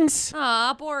feelings?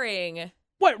 Aw, boring.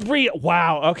 What?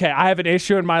 Wow. Okay, I have an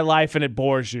issue in my life and it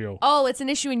bores you. Oh, it's an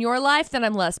issue in your life? Then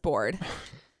I'm less bored.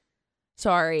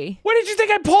 Sorry. Where did you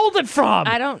think I pulled it from?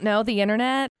 I don't know. The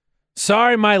internet?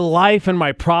 Sorry my life and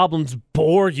my problems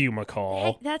bore you, McCall.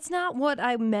 Hey, that's not what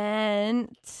I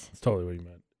meant. That's totally what you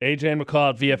meant. AJ and McCall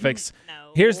at VFX.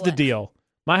 No. Here's the deal.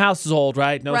 My house is old,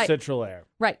 right? No Right. central air.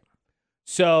 Right.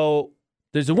 So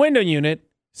there's a window unit.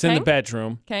 It's in the Okay.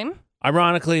 bedroom. Okay.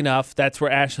 Ironically enough, that's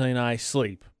where Ashley and I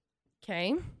sleep.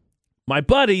 Okay. My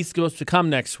buddy's supposed to come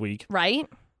next week. Right.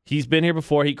 He's been here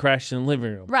before. He crashed in the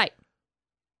living room. Right.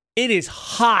 It is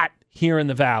hot here in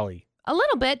the valley. A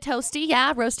little bit toasty.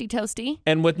 Yeah. Roasty toasty.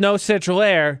 And with no central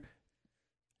air,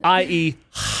 i.e.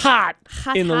 hot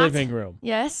in the hot. living room.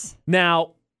 Yes.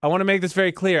 Now, I want to make this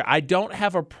very clear. I don't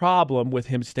have a problem with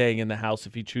him staying in the house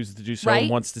if he chooses to do so Right.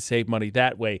 and wants to save money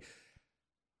that way.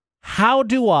 How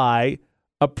do I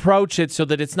approach it so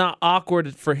that it's not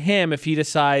awkward for him if he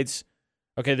decides,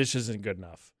 okay, this isn't good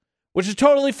enough, which is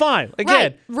totally fine.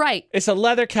 Again, Right. it's a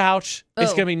leather couch.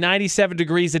 It's Oh. going to be 97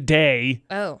 degrees a day.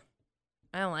 Oh.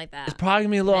 I don't like It's that. probably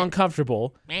going to be a little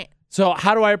uncomfortable. Meh. So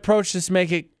how do I approach this,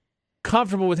 make it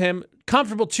comfortable with him,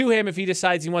 comfortable to him if he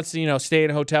decides he wants to, stay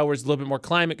in a hotel where there's a little bit more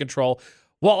climate control,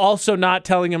 while also not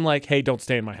telling him like, hey, don't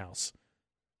stay in my house.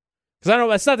 Because I know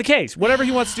that's not the case. Whatever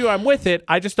he wants to do, I'm with it.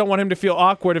 I just don't want him to feel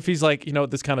awkward if he's like,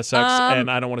 this kind of sucks and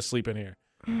I don't want to sleep in here.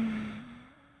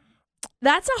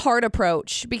 That's a hard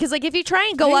approach because, if you try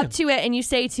and go up to it and you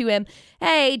say to him,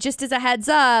 "Hey, just as a heads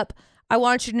up, I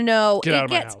want you to know Get out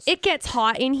of my house." It gets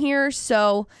hot in here."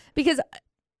 So, because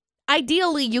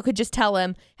ideally, you could just tell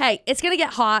him, "Hey, it's gonna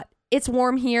get hot. It's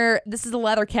warm here. This is a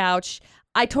leather couch.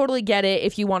 I totally get it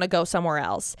if you want to go somewhere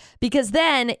else." Because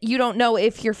then you don't know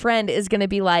if your friend is gonna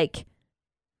be like,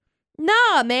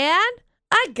 "Nah, man,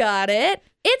 I got it.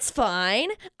 It's fine.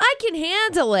 I can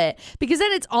handle it." Because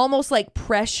then it's almost like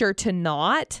pressure to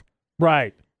not.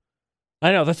 Right.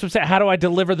 I know. That's what I'm saying. How do I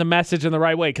deliver the message in the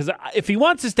right way? Because if he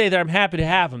wants to stay there, I'm happy to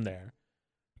have him there.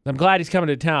 I'm glad he's coming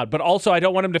to town. But also, I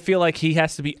don't want him to feel like he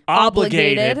has to be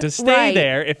obligated to stay Right.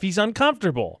 there if he's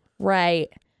uncomfortable. Right.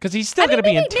 Because he's still going to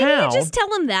be in town. Maybe you just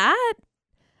tell him that.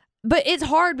 But it's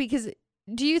hard because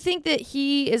do you think that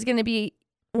he is going to be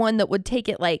one that would take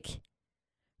it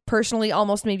personally,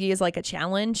 almost maybe as a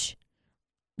challenge?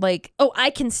 Oh,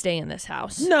 I can stay in this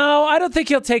house. No, I don't think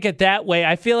he'll take it that way.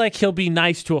 I feel like he'll be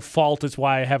nice to a fault is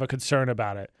why I have a concern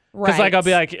about it. Because Right. I'll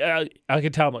be like, I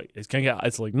can tell him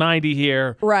it's like 90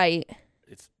 here. Right.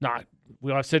 It's not, we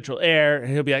don't have central air.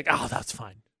 And he'll be like, oh, that's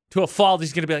fine. To a fault,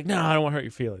 he's going to be like, no, I don't want to hurt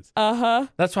your feelings. Uh-huh.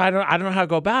 That's why I don't know how to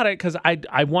go about it because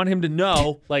I want him to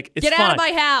know, it's Get fine. out of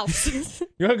my house.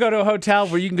 You're going to go to a hotel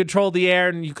where you can control the air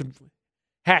and you can,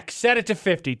 set it to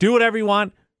 50. Do whatever you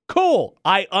want. Cool.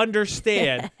 I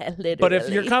understand. But if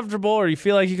you're comfortable or you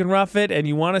feel like you can rough it and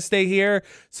you want to stay here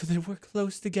so that we're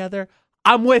close together,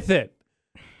 I'm with it.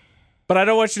 But I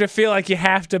don't want you to feel like you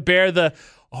have to bear the,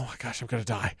 oh my gosh, I'm going to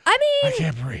die. I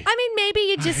can't breathe.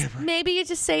 Maybe you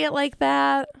just say it like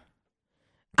that. Get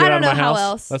I out don't of know my how house.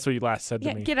 else. That's what you last said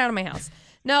to me. Get out of my house.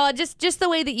 No, just the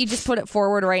way that you just put it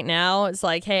forward right now. It's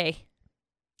like, hey,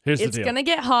 Here's the it's deal. going to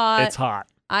get hot. It's hot.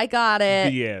 I got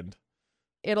it. The end.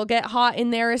 It'll get hot in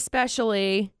there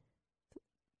especially.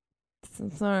 So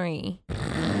sorry.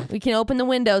 We can open the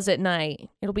windows at night.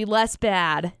 It'll be less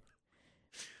bad.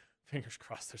 Fingers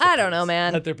crossed. I don't know,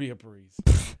 man. Let there be a breeze.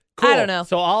 I don't know.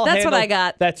 So I'll That's what handle I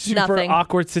got. that super Nothing.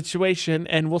 awkward situation,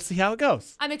 and we'll see how it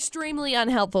goes. I'm extremely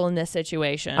unhelpful in this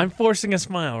situation. I'm forcing a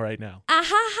smile right now. Ah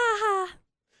ha ha ha.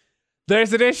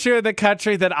 There's an issue in the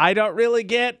country that I don't really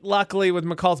get. Luckily, with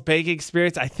McCall's baking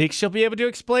experience, I think she'll be able to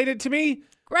explain it to me.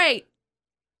 Great.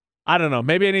 I don't know.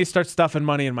 Maybe I need to start stuffing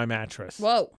money in my mattress.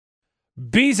 Whoa.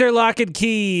 Beezer Lock and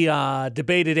Key,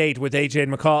 debate at 8 with AJ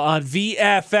and McCall on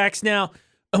VFX. Now,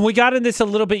 we got in this a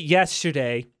little bit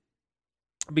yesterday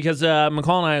because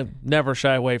McCall and I never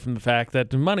shy away from the fact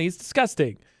that money is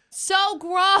disgusting. So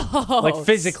gross. Like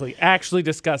physically, actually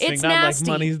disgusting. It's not nasty.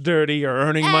 like money's dirty or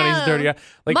earning money's dirty.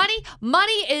 Like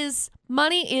money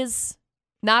is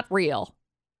not real.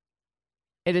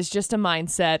 It is just a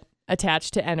mindset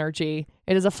attached to energy.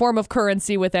 It is a form of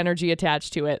currency with energy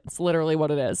attached to it. It's literally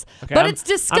what it is. Okay, but it's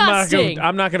disgusting.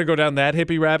 I'm not going to go down that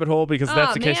hippie rabbit hole because if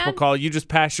that's the case, man. McCall, you just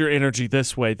pass your energy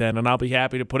this way then, and I'll be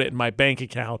happy to put it in my bank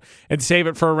account and save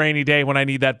it for a rainy day when I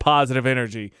need that positive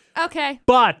energy. Okay.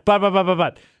 But.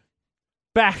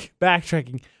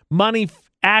 Backtracking. Money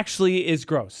actually is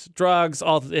gross. Drugs,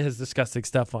 it has disgusting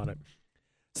stuff on it.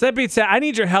 So that being said, I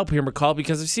need your help here, McCall,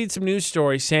 because I've seen some news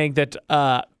stories saying that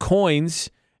coins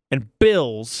and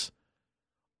bills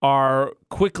are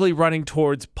quickly running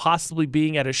towards possibly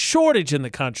being at a shortage in the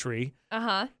country.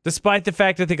 Uh-huh. Despite the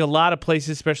fact I think a lot of places,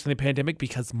 especially in the pandemic,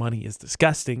 because money is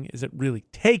disgusting, isn't really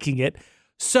taking it.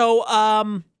 So,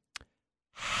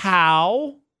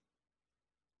 how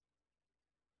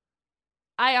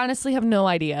I honestly have no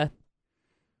idea.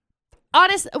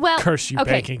 Curse you,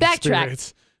 okay, banking backtrack.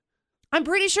 spirits. I'm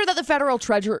pretty sure that the federal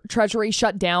treasury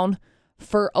shut down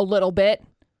for a little bit.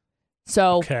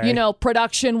 So, Okay.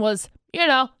 Production was,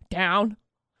 down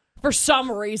for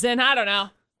some reason. I don't know.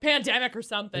 Pandemic or You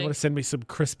something. want to send me some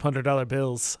crisp $100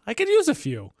 bills? I could use a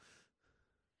few.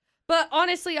 But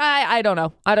honestly, I don't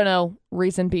know. I don't know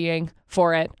reason being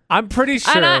for it. I'm pretty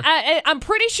sure. And I'm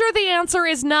pretty sure the answer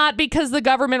is not because the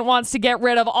government wants to get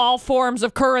rid of all forms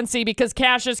of currency because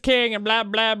cash is king and blah,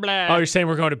 blah, blah. Oh, you're saying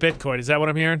we're going to Bitcoin. Is that what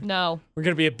I'm hearing? No. We're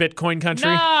going to be a Bitcoin country?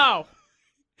 No.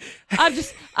 I'm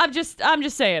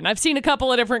just saying. I've seen a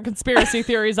couple of different conspiracy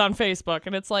theories on Facebook,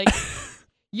 and it's like,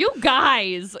 you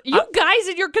guys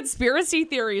and your conspiracy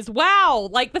theories. Wow.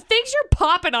 Like, the things you're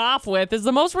popping off with is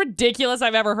the most ridiculous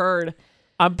I've ever heard.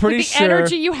 I'm pretty the sure.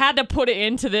 energy you had to put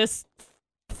into this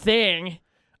thing.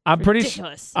 I'm pretty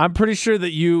sure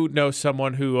that you know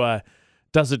someone who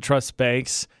doesn't trust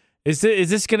banks. Is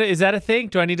that a thing?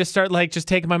 Do I need to start just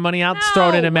taking my money out and throw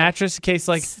it in a mattress in case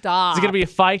Stop. Is it gonna be a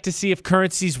fight to see if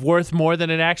currency's worth more than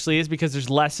it actually is because there's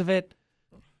less of it?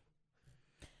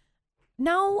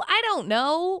 No, I don't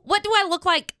know. What do I look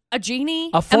like? A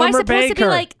genie? A former Am I supposed to be banker.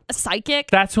 like a psychic?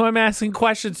 That's who I'm asking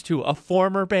questions to. A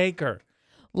former banker.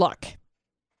 Look.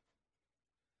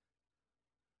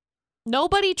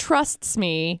 Nobody trusts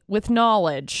me with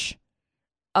knowledge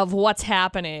of what's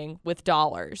happening with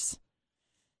dollars.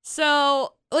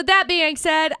 So, with that being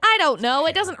said, I don't know.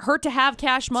 It doesn't hurt to have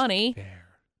cash money. Fair.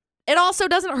 It also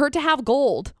doesn't hurt to have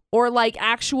gold or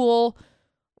actual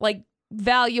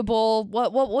valuable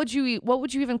what would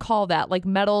you even call that? Like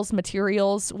metals,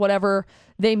 materials, whatever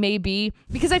they may be,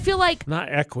 because I feel like Not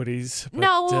equities.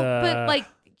 But, but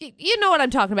you know what I'm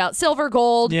talking about. Silver,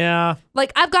 gold. Yeah.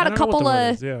 I've got I a don't know what couple the word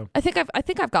of is, yeah. I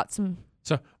think I've got some.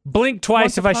 So blink twice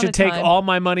Once if I upon should a take time. all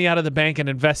my money out of the bank and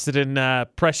invest it in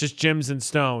precious gems and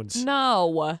stones.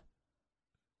 No.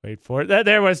 Wait for it.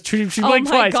 There was. She Oh blinked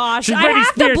my twice. gosh. She I Britney have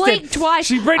Spears to blink did. twice.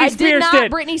 She Britney I Spears did not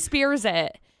did. Britney Spears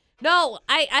it. No,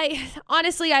 I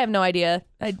honestly, I have no idea.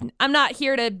 I'm not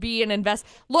here to be an invest.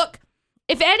 Look,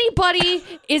 if anybody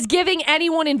is giving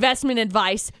anyone investment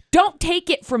advice, don't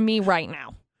take it from me right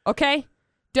now. Okay?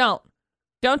 Don't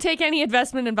take any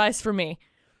investment advice from me.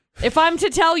 If I'm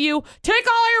to tell you, take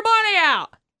all your money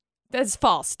out, that's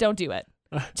false. Don't do it.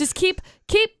 Just keep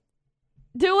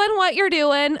doing what you're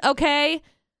doing, okay?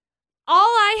 All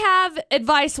I have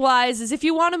advice-wise is if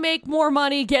you want to make more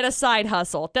money, get a side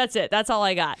hustle. That's it. That's all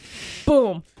I got.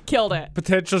 Boom. Killed it.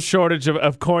 Potential shortage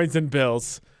of coins and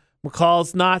bills.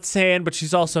 McCall's not saying, but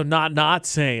she's also not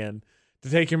saying to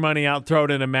take your money out and throw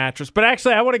it in a mattress. But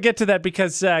actually, I want to get to that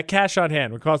because cash on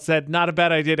hand. McCall said, not a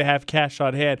bad idea to have cash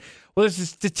on hand. Well, there's a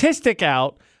statistic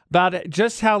out about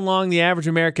just how long the average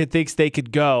American thinks they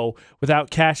could go without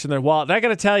cash in their wallet. And I got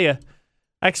to tell you,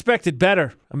 I expected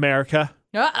better, America.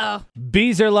 Uh-oh.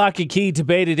 Bees are lock and key.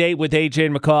 Debate at 8 with AJ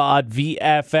and McCall on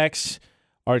VFX.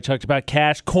 Already talked about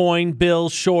cash, coin,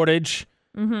 bills, shortage.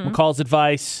 McCall's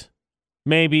advice,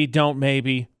 maybe, don't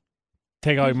maybe.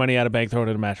 Take all your money out of bank, throw it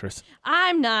in a mattress.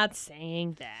 I'm not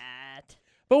saying that.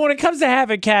 But when it comes to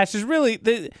having cash, there's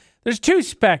two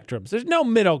spectrums. There's no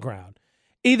middle ground.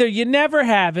 Either you never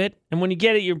have it, and when you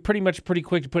get it, you're pretty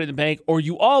quick to put it in the bank, or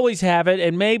you always have it,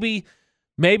 and maybe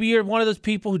you're one of those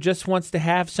people who just wants to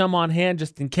have some on hand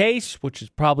just in case, which is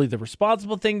probably the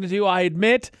responsible thing to do, I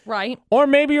admit. Right. Or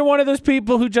maybe you're one of those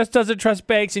people who just doesn't trust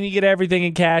banks and you get everything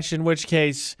in cash, in which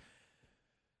case,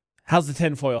 how's the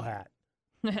tinfoil hat?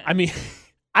 I mean,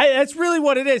 that's really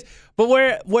what it is. But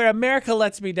where America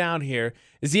lets me down here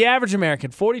is the average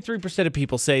American, 43% of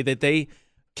people say that they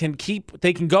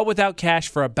can go without cash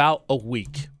for about a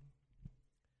week.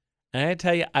 And I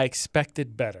tell you, I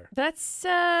expected better. That's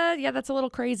that's a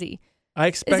little crazy. I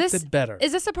expected better.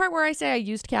 Is this the part where I say I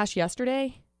used cash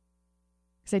yesterday?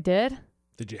 Because I did.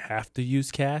 Did you have to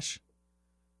use cash?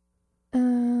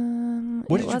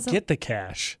 Where did you get the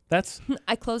cash?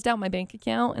 I closed out my bank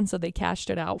account, and so they cashed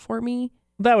it out for me.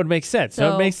 That would make sense. That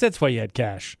would make sense why you had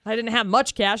cash. I didn't have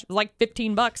much cash. It was like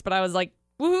 $15, but I was like,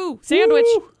 woohoo, sandwich.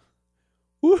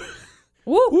 Woo.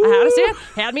 Woo. I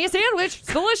had me a sandwich. It's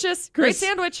delicious. Great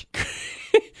sandwich.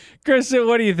 Kristen,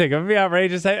 what do you think? I'm gonna be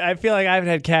outrageous. I feel like I haven't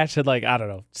had cash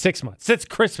in 6 months. Since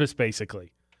Christmas,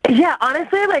 basically. Yeah,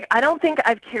 honestly, I don't think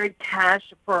I've carried cash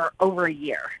for over a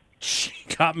year.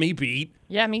 Got me beat.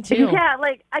 Yeah, me too. Yeah,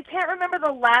 I can't remember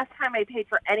the last time I paid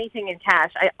for anything in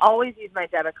cash. I always use my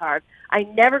debit card. I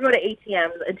never go to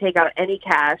ATMs and take out any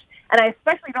cash, and I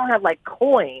especially don't have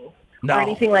coins or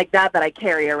anything like that I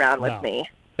carry around with me.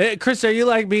 Chris, are you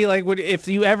like me? If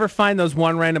you ever find those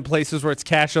one random places where it's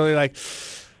cash only,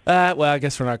 well, I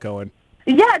guess we're not going.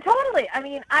 Yeah, totally. I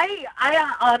mean, I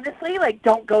honestly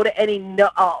don't go to any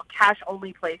cash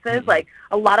only places. Mm-hmm. Like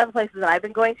a lot of the places that I've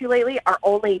been going to lately are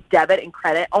only debit and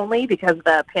credit only because of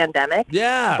the pandemic.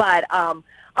 Yeah. But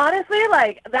honestly,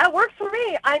 that works for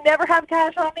me. I never have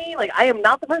cash on me. I am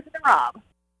not the person to rob.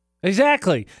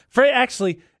 Exactly.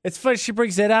 Actually, it's funny she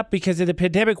brings that up because of the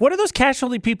pandemic. What are those cash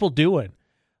only people doing?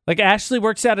 Ashley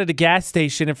works out at a gas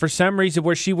station, and for some reason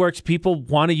where she works, people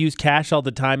want to use cash all the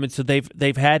time, and so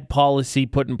they've had policy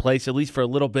put in place, at least for a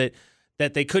little bit,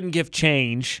 that they couldn't give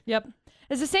change. Yep.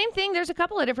 It's the same thing. There's a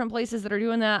couple of different places that are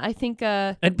doing that. I think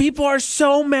and people are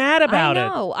so mad about it. I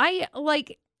know.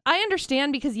 I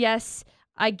understand because, yes,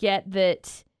 I get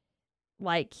that,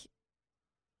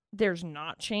 there's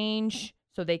not change,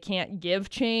 so they can't give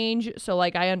change. So, I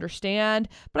understand.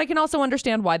 But I can also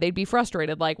understand why they'd be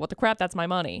frustrated. What the crap? That's my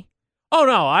money. Oh,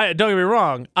 no. Don't get me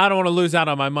wrong. I don't want to lose out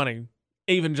on my money,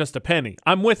 even just a penny.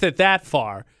 I'm with it that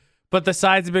far. But the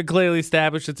sides have been clearly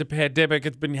established. It's a pandemic.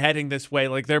 It's been heading this way.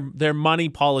 Their money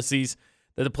policies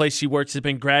that the place she works has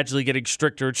been gradually getting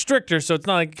stricter and stricter. So it's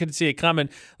not like you couldn't see it coming.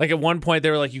 At one point,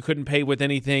 they were you couldn't pay with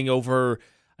anything over,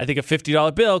 I think, a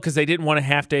 $50 bill because they didn't want to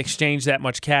have to exchange that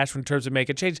much cash in terms of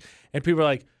making change. And people are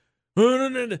like,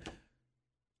 no.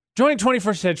 Join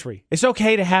 21st century. It's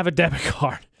okay to have a debit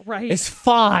card. Right. It's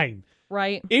fine.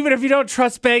 Right. Even if you don't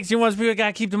trust banks, you want people got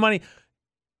to keep the money.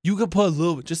 You can put a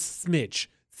little bit, just a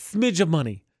smidge of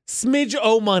money. Smidge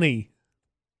o' money.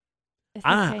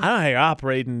 I don't know how you're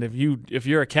operating if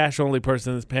you're a cash only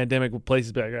person in this pandemic with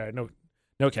places be all right, no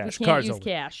cash. You can't Cards use only.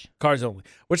 cash. Cards only.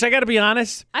 Which I got to be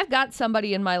honest. I've got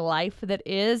somebody in my life that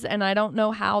is, and I don't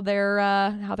know how they're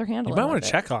handling. You might want it.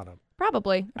 to check on them.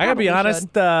 Probably. I got to be Probably honest.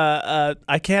 should.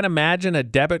 I can't imagine a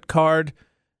debit card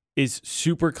is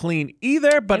super clean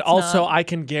either. But It's also, not. I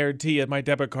can guarantee you my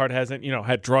debit card hasn't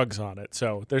had drugs on it.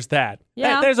 So there's that.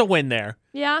 Yeah. There's a win there.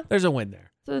 Yeah. There's a win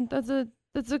there. So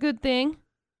that's a good thing.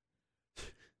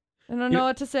 I don't know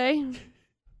what to say.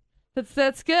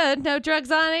 That's good. No drugs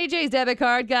on AJ's debit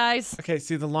card, guys. Okay,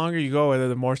 see, the longer you go with it,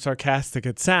 the more sarcastic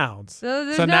it sounds. So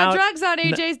there's So no now- drugs on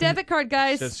AJ's debit card,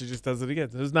 guys. She just does it again.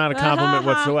 This is not a compliment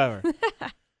whatsoever.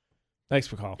 Thanks,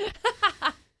 McCall.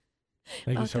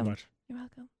 Thank you so Welcome. much. You're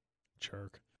welcome.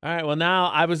 Jerk. All right, well, now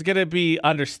I was going to be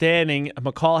understanding.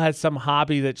 McCall had some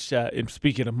hobby that, in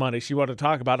speaking of money, she wanted to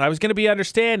talk about. I was going to be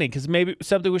understanding because maybe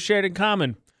something was shared in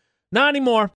common. Not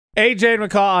anymore. AJ and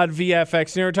McCall on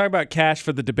VFX. You know, we're talking about cash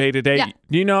for the debate today. Yeah.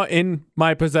 You know, in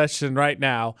my possession right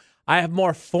now, I have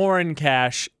more foreign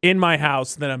cash in my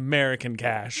house than American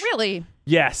cash. Really?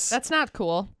 Yes. That's not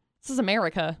cool. This is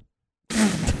America.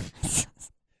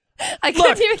 I Look,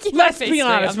 couldn't even keep let's my face be straight.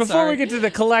 honest. I'm Before sorry. we get to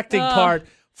the collecting part,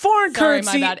 foreign Sorry,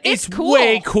 my currency bad. It's is cool.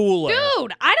 way cooler.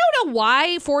 Dude, I don't know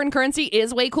why foreign currency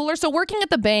is way cooler. So working at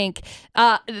the bank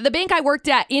I worked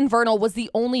at in Vernal was the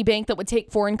only bank that would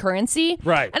take foreign currency.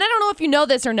 Right. And I don't know if you know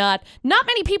this or not. Not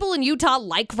many people in Utah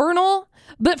like Vernal,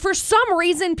 but for some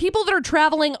reason, people that are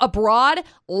traveling abroad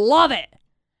love it.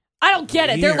 I don't get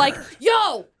it. They're like,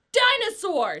 yo,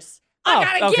 dinosaurs. I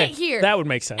gotta get here. That would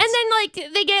make sense. And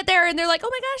then, they get there and they're like, oh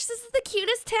my gosh, this is the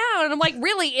cutest town. And I'm like,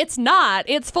 really? It's not.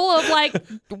 It's full of,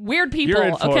 weird people, You're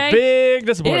in for okay? a big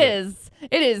disappointment. It is.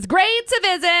 It is great to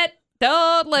visit.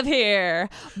 Don't live here.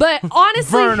 But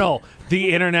honestly, Vernal,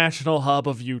 the international hub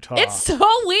of Utah. it's so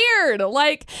weird.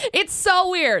 It's so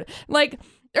weird.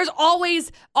 There's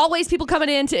always people coming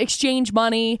in to exchange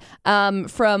money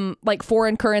from,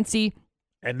 foreign currency.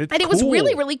 And it was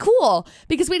really, really cool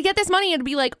because we'd get this money and it'd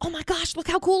be like, oh my gosh, look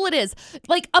how cool it is.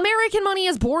 American money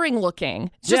is boring looking.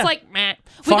 It's just meh.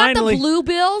 We got the blue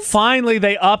bills. Finally,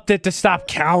 they upped it to stop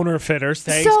counterfeiters.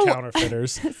 Thanks,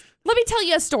 counterfeiters. Let me tell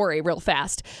you a story real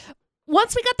fast.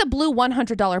 Once we got the blue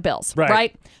 $100 bills, Right.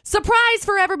 right? Surprise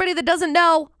for everybody that doesn't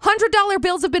know, $100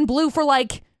 bills have been blue for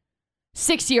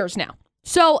 6 years now.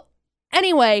 So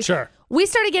anyway, Sure. we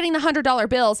started getting the $100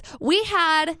 bills. We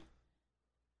had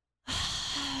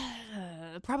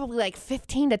probably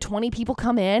 15 to 20 people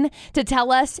come in to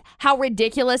tell us how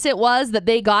ridiculous it was that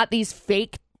they got these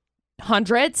fake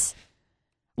hundreds.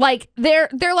 They're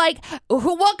like,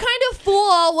 what kind of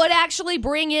fool would actually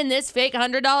bring in this fake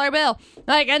 $100 bill?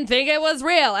 And think it was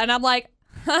real. And I'm like,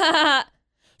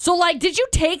 so did you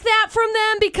take that from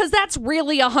them? Because that's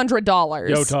really $100.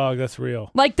 Yo, dog, that's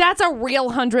real. That's a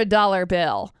real $100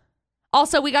 bill.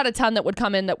 Also, we got a ton that would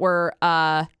come in that were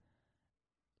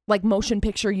motion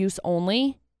picture use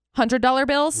only $100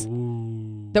 bills.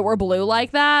 Ooh. That were blue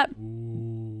like that.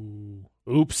 Ooh.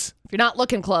 Oops. If you're not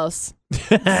looking close,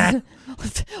 pull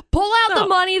out the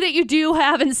money that you do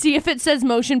have and see if it says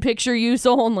motion picture use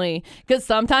only, because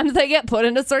sometimes they get put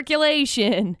into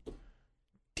circulation.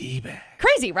 D-bag.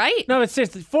 Crazy, right? No, it's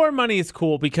seriously, foreign money is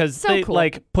cool because So they cool.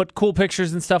 like put cool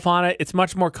pictures and stuff on it. It's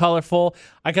much more colorful.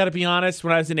 I got to be honest,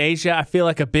 when I was in Asia, I feel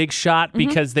like a big shot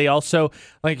because they also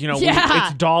like,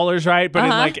 it's dollars, right? But in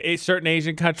like certain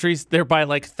Asian countries, they're by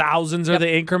like thousands or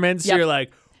the increments. Yep. You're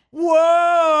like,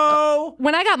 whoa.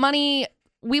 When I got money,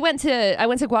 I went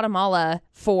to Guatemala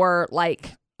for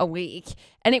like a week,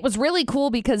 and it was really cool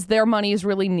because their money is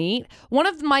really neat. One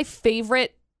of my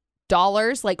favorite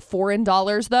dollars, like foreign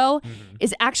dollars though,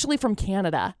 is actually from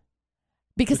Canada.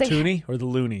 Because the toonie or the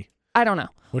loony? I don't know.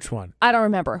 Which one? I don't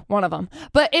remember. One of them.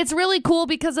 But it's really cool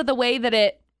because of the way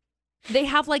that they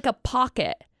have like a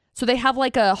pocket. So they have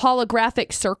like a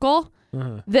holographic circle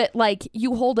that like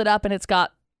you hold it up and it's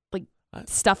got like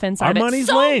stuff inside our it. Money's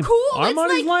so lame. Cool. Our it's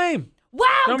money's like, lame. Wow,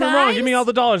 don't guys. get me wrong. Give me all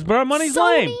the dollars, but our money's so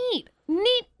lame.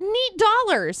 Neat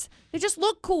dollars. They just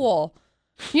look cool.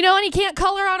 And you can't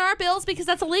color on our bills because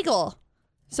that's illegal.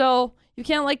 So you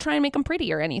can't like try and make them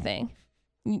pretty or anything.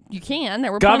 You can.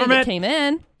 There were plenty that came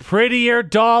in. Prettier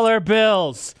dollar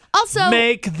bills. Also,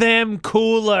 make them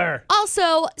cooler.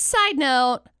 Also, side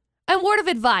note, a word of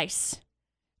advice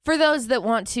for those that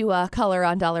want to color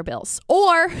on dollar bills,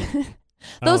 or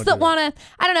those that want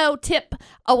to, tip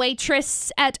a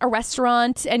waitress at a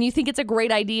restaurant, and you think it's a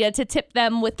great idea to tip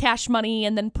them with cash money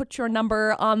and then put your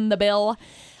number on the bill.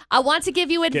 I want to give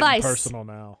you advice. Getting personal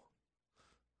now.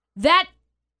 That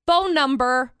phone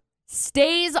number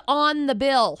stays on the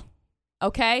bill,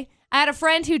 okay? I had a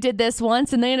friend who did this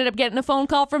once, and they ended up getting a phone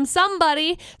call from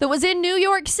somebody that was in New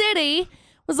York City,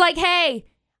 was like, hey,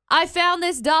 I found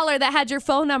this dollar that had your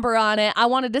phone number on it. I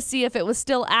wanted to see if it was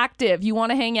still active. You want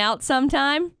to hang out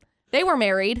sometime? They were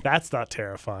married. That's not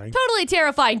terrifying. Totally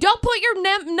terrifying. Don't put your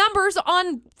numbers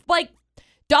on, like,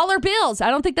 dollar bills. I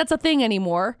don't think that's a thing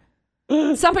anymore.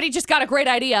 Somebody just got a great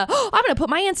idea. I'm going to put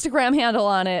my Instagram handle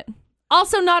on it.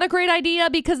 Also not a great idea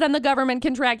because then the government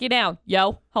can track you down.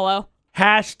 Yo, hello?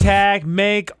 Hashtag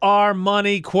make our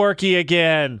money quirky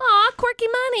again. Aw, quirky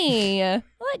money. I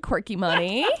like quirky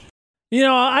money.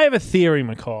 I have a theory,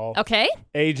 McCall. Okay.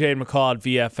 AJ and McCall at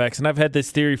VFX, and I've had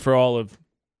this theory for all of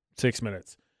 6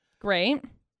 minutes. Great.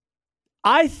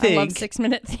 I love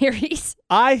 6-minute theories.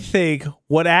 I think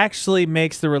what actually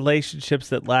makes the relationships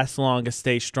that last longest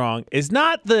stay strong is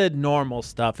not the normal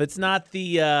stuff. It's not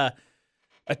the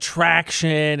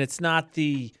attraction. It's not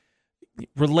the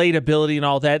relatability and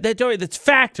all that. That's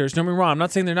factors. Don't get me wrong. I'm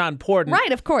not saying they're not important.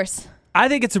 Right, of course. I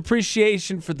think it's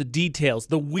appreciation for the details,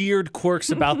 the weird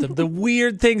quirks about them, the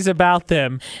weird things about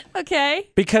them. Okay.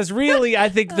 Because really, I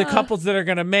think the couples that are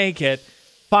going to make it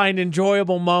find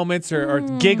enjoyable moments or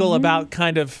giggle about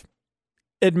kind of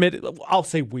I'll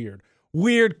say weird,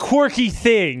 quirky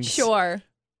things. Sure.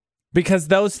 Because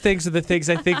those things are the things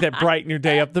I think that brighten your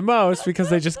day up the most because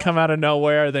they just come out of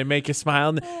nowhere. They make you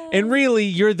smile. And really,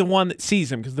 you're the one that sees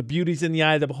them because the beauty's in the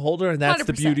eye of the beholder, and that's 100%.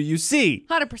 The beauty you see.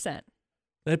 100%.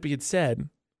 That being said,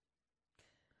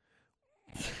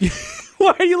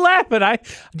 why are you laughing?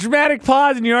 Dramatic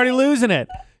pause, and you're already losing it.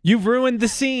 You've ruined the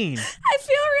scene. I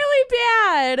feel really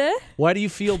bad. Why do you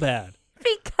feel bad?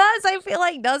 Because I feel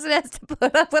like Dustin has to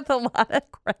put up with a lot of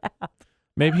crap.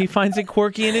 Maybe he finds it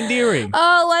quirky and endearing.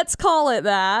 Oh, let's call it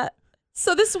that.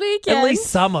 So this weekend... At least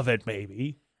some of it,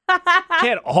 maybe.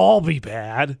 Can't all be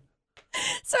bad.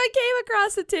 So I came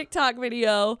across a TikTok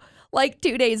video like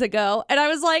 2 days ago, and I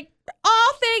was like,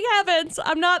 oh, thank heavens,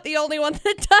 I'm not the only one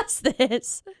that does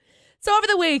this. So over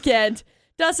the weekend,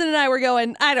 Dustin and I were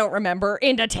going, I don't remember,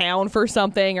 into town for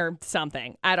something or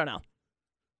something. I don't know.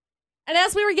 And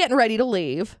as we were getting ready to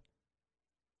leave,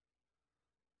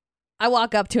 I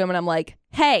walk up to him and I'm like,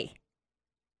 hey,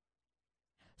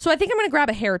 so I think I'm going to grab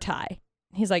a hair tie.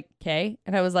 He's like, okay.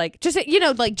 And I was like, just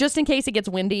in case it gets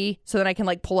windy so that I can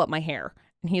like pull up my hair.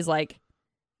 And he's like,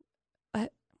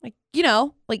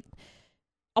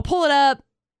 I'll pull it up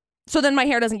so then my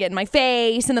hair doesn't get in my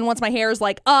face. And then once my hair is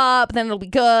like up, then it'll be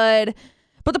good.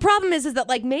 But the problem is that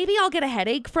like maybe I'll get a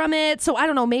headache from it. So I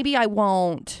don't know. Maybe I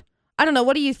won't. I don't know.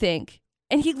 What do you think?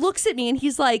 And he looks at me and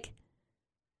he's like,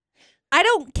 I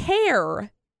don't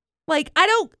care. Like,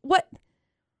 what?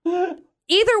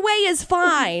 Either way is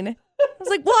fine. I was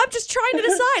like, well, I'm just trying to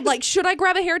decide. Like, should I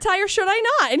grab a hair tie or should I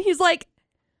not? And he's like,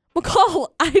 McCall,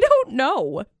 I don't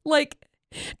know. Like,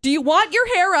 do you want your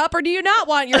hair up or do you not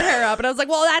want your hair up? And I was like,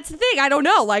 well, that's the thing. I don't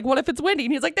know. Like, what if it's windy?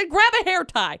 And he's like, then grab a hair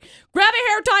tie. Grab a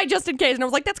hair tie just in case. And I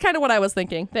was like, that's kind of what I was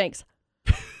thinking. Thanks.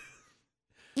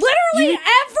 Literally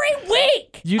every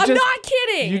week. I'm not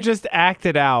kidding. You just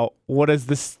acted out what is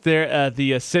the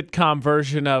sitcom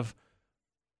version of,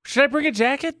 should I bring a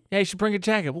jacket? Yeah, you should bring a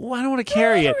jacket. Well, I don't want to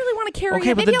carry it. I don't really want to carry it.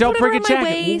 Okay, but then don't bring a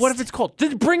jacket. Well, what if it's cold?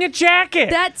 Then bring a jacket.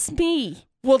 That's me.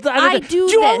 Well, I do You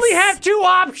this. only have 2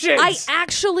 options. I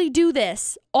actually do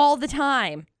this all the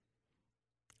time.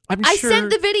 I sent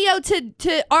the video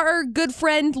to our good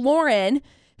friend Lauren,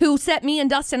 who set me and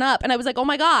Dustin up, and I was like, oh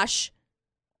my gosh,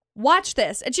 watch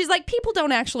this. And she's like, people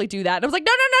don't actually do that. And I was like,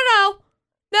 no.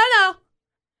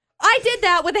 I did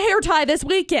that with a hair tie this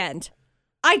weekend.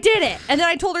 I did it. And then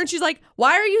I told her, and she's like,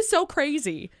 why are you so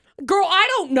crazy? Girl, I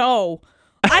don't know.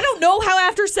 I don't know how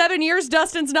after 7 years,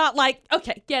 Dustin's not like,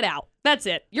 okay, get out. That's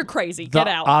it. You're crazy. Get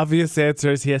out. The obvious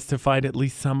answer is he has to find at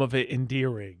least some of it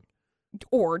endearing.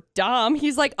 Or dumb.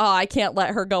 He's like, oh, I can't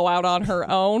let her go out on her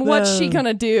own. What's she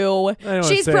gonna do?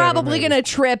 She's probably gonna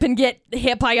trip and get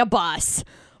hit by a bus.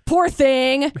 Poor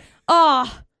thing.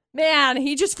 Oh, man,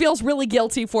 he just feels really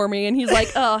guilty for me. And he's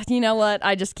like, oh, you know what?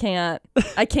 I just can't.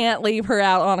 I can't leave her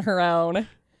out on her own.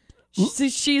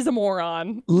 She's a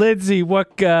moron. Lindsay,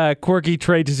 what quirky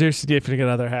trait does your significant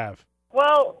other have?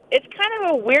 Well, it's kind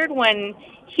of a weird one.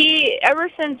 He, ever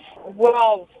since,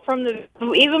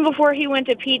 even before he went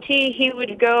to PT, he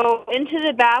would go into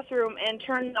the bathroom and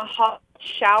turn the hot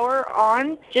shower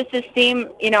on just to steam,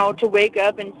 to wake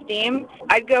up and steam.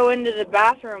 I'd go into the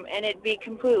bathroom and it'd be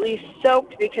completely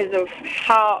soaked because of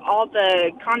how all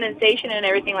the condensation and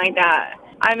everything like that.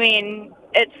 I mean,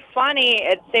 it's funny.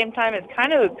 At the same time, it's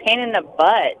kind of a pain in the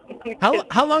butt.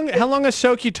 How long a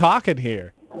soak you talking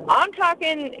here? I'm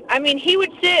talking, he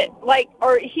would sit,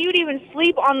 or he would even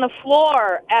sleep on the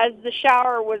floor as the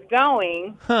shower was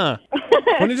going. Huh.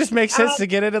 Wouldn't it just make sense to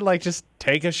get in and, just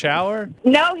take a shower?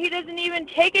 No, he doesn't even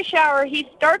take a shower. He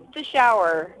starts the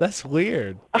shower. That's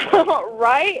weird.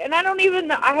 Right? And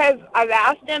I've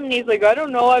asked him, and he's like, I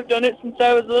don't know. I've done it since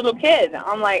I was a little kid.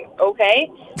 I'm like, okay.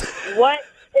 What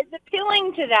is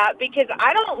appealing to that? Because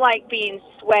I don't like being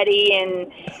sweaty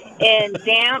and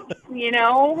damp,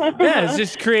 Yeah, it's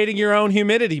just creating your own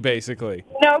humidity, basically.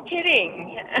 No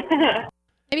kidding.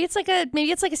 Maybe it's like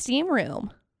a steam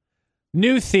room.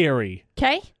 New theory.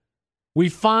 Okay. We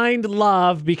find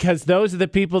love because those are the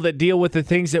people that deal with the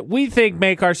things that we think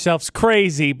make ourselves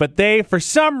crazy, but they, for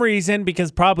some reason,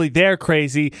 because probably they're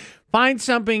crazy, find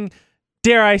something,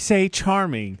 dare I say,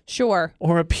 charming. Sure.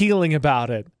 Or appealing about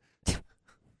it.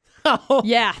 Oh,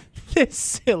 yeah. This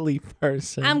silly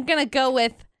person. I'm going to go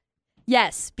with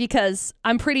yes, because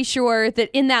I'm pretty sure that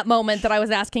in that moment that I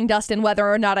was asking Dustin whether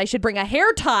or not I should bring a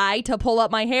hair tie to pull up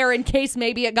my hair in case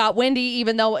maybe it got windy,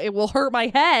 even though it will hurt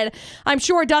my head, I'm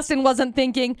sure Dustin wasn't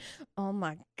thinking, oh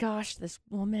my gosh, this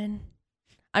woman.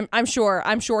 I'm sure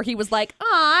he was like,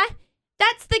 aw,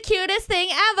 that's the cutest thing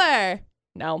ever.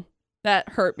 No, that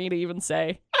hurt me to even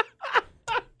say.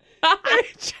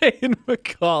 AJ and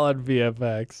McCall on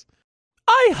VFX.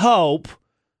 I hope,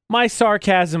 my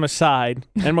sarcasm aside,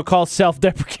 and McCall's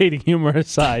self-deprecating humor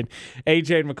aside,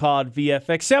 AJ and McCall on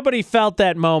VFX, somebody felt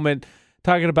that moment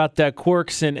talking about the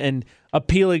quirks and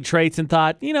appealing traits and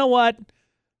thought, you know what?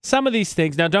 Some of these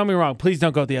things, now don't get me wrong, please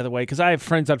don't go the other way, because I have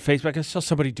friends on Facebook, I saw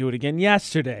somebody do it again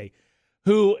yesterday,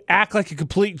 who act like a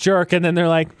complete jerk, and then they're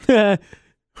like,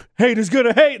 hate is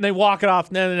gonna hate, and they walk it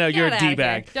off. No, you're a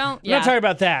D-bag. I'm not talking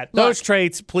about that. Look, those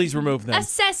traits, please remove them.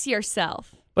 Assess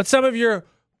yourself. But some of your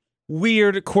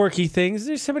weird, quirky things,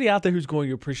 there's somebody out there who's going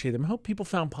to appreciate them. I hope people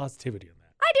found positivity in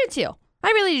that. I do too. I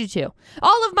really do too.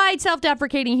 All of my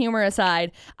self-deprecating humor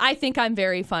aside, I think I'm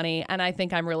very funny, and I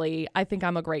think I'm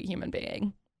a great human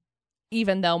being,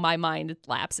 even though my mind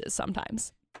lapses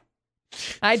sometimes.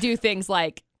 I do things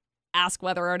like ask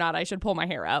whether or not I should pull my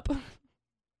hair up.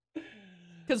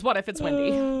 Because what if it's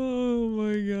windy? Oh,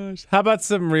 my gosh. How about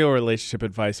some real relationship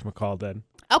advice, McCall, then?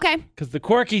 Okay. Because the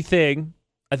quirky thing,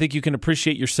 I think you can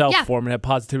appreciate yourself for and have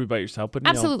positivity about yourself. But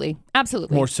Absolutely.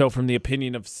 More so from the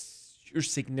opinion of your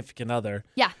significant other.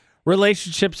 Yeah.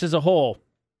 Relationships as a whole,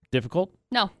 difficult?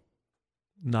 No.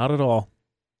 Not at all.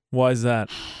 Why is that?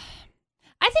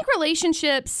 I think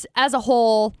relationships as a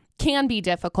whole can be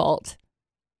difficult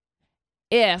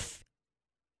if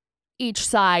each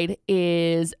side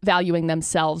is valuing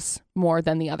themselves more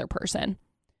than the other person.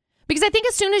 Because I think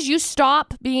as soon as you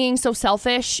stop being so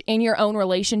selfish in your own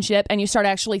relationship and you start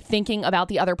actually thinking about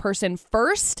the other person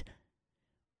first,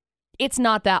 it's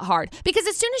not that hard. Because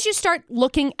as soon as you start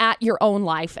looking at your own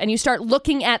life and you start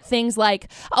looking at things like,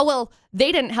 oh, well,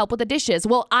 they didn't help with the dishes.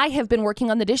 Well, I have been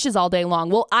working on the dishes all day long.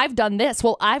 Well, I've done this.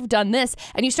 Well, I've done this.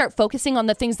 And you start focusing on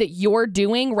the things that you're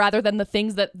doing rather than the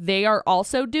things that they are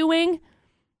also doing.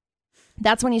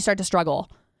 That's when you start to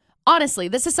struggle. Honestly,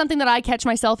 this is something that I catch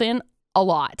myself in a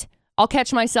lot. I'll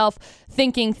catch myself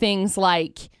thinking things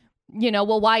like,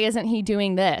 well, why isn't he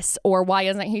doing this? Or why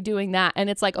isn't he doing that? And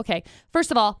it's like, okay, first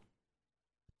of all,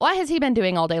 why has he been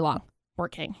doing all day long?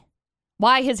 Working.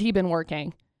 Why has he been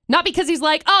working? Not because he's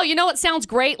like, oh, you know what sounds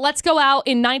great? Let's go out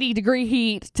in 90-degree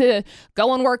heat to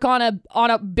go and work on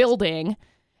a building.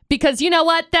 Because you know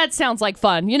what? That sounds like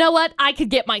fun. You know what? I could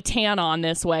get my tan on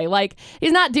this way. Like,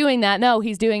 he's not doing that. No,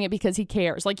 he's doing it because he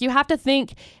cares. Like, you have to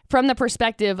think from the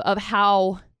perspective of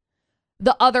how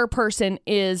the other person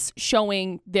is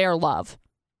showing their love.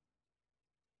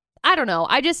 I don't know.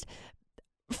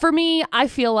 For me, I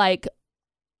feel like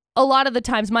a lot of the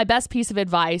times my best piece of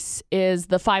advice is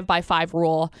the 5x5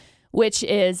 rule, which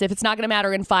is if it's not going to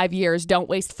matter in 5 years, don't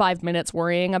waste 5 minutes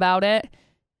worrying about it.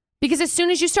 Because as soon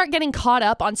as you start getting caught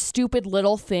up on stupid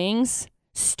little things,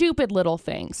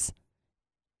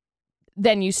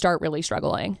 then you start really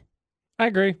struggling. I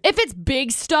agree. If it's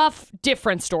big stuff,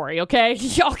 different story, okay?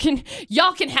 Y'all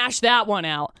can hash that one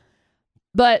out.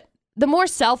 But the more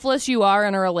selfless you are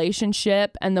in a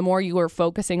relationship and the more you are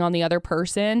focusing on the other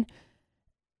person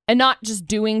and not just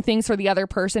doing things for the other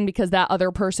person because that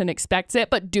other person expects it,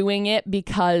 but doing it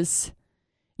because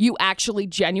you actually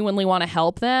genuinely want to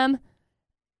help them,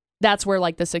 that's where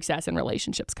like the success in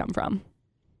relationships come from.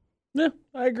 Yeah,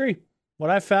 I agree. What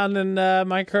I found in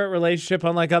my current relationship,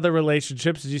 unlike other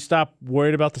relationships, is you stop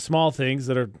worried about the small things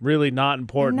that are really not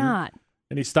important.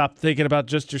 And you stop thinking about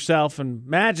just yourself, and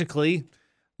magically,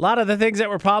 a lot of the things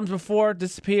that were problems before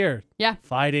disappear. Yeah.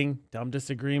 Fighting, dumb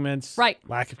disagreements, right.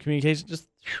 Lack of communication, just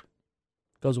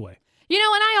goes away. You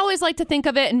know, and I always like to think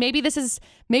of it, and maybe this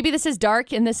is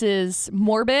dark and this is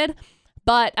morbid,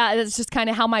 but it's just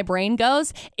kind of how my brain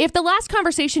goes. If the last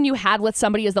conversation you had with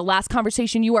somebody is the last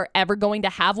conversation you are ever going to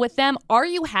have with them, are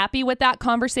you happy with that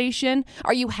conversation?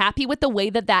 Are you happy with the way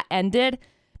that ended?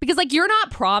 Because, like, you're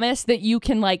not promised that you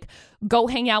can, like, go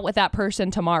hang out with that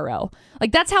person tomorrow.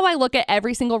 Like, that's how I look at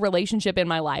every single relationship in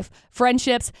my life.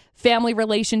 Friendships, family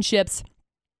relationships,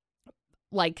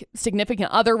 like significant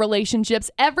other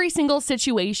relationships, every single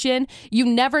situation, you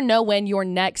never know when your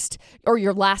next or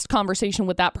your last conversation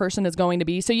with that person is going to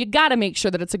be. So you got to make sure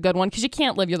that it's a good one, because you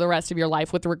can't live the rest of your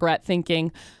life with regret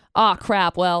thinking, oh,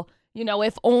 crap, well, you know,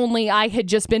 if only I had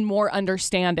just been more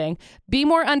understanding. Be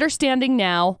more understanding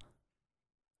now,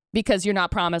 because you're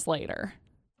not promised later.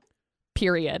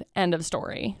 Period. End of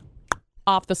story.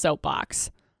 Off the soapbox.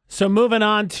 So moving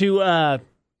on to,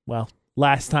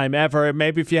 last time ever.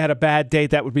 Maybe if you had a bad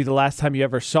date, that would be the last time you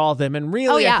ever saw them. And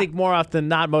really, I think more often than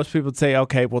not, most people would say,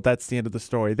 okay, well, that's the end of the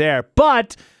story there.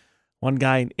 But one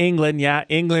guy in England,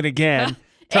 England again,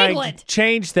 trying to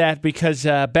change that because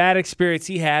a bad experience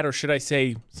he had, or should I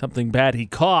say something bad he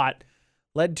caught,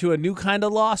 led to a new kind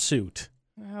of lawsuit.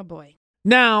 Oh, boy.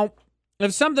 Now,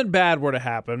 if something bad were to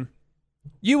happen,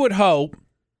 you would hope,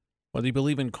 whether you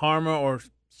believe in karma or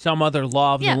some other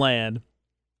law of the land,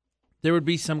 there would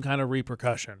be some kind of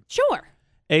repercussion. Sure.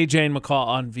 AJ and McCall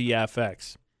on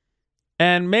VFX.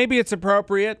 And maybe it's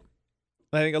appropriate.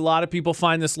 I think a lot of people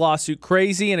find this lawsuit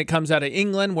crazy, and it comes out of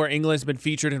England, where England's been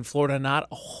featured in Florida not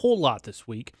a whole lot this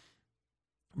week.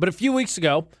 But a few weeks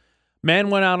ago,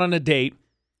 man went out on a date,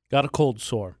 got a cold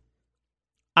sore.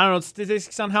 I don't know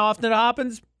statistics on how often it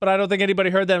happens, but I don't think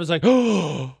anybody heard that and was like,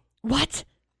 oh. What?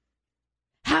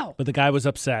 How? But the guy was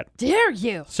upset. Dare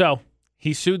you? So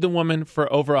he sued the woman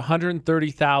for over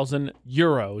 130,000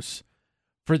 euros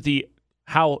for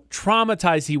how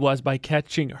traumatized he was by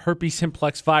catching herpes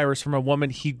simplex virus from a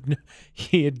woman he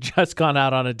had just gone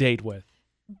out on a date with.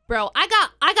 Bro, I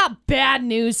got bad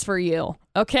news for you,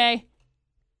 okay?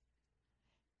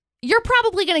 You're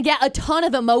probably going to get a ton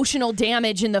of emotional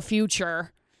damage in the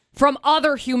future from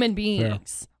other human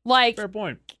beings. Yeah. Fair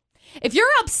point. If you're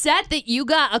upset that you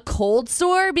got a cold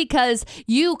sore because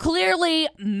you clearly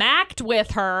macked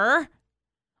with her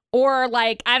or,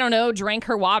 like, I don't know, drank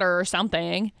her water or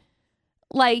something,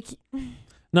 like...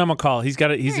 No, McCall,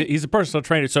 he's a personal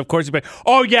trainer, so of course he's like,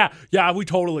 oh, yeah, we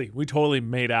totally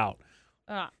made out.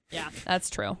 Yeah, that's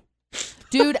true.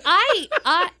 Dude, I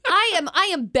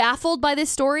am baffled by this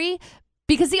story,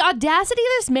 because the audacity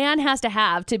this man has to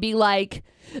have to be like,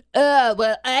 oh,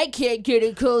 well, I can't get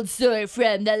a cold sore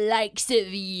from the likes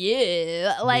of you.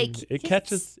 Like, if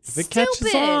it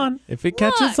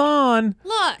catches on.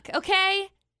 Look, okay?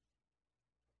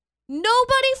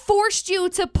 Nobody forced you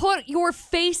to put your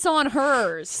face on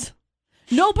hers.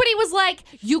 Nobody was like,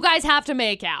 you guys have to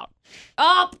make out.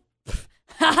 Oh,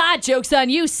 haha, joke's on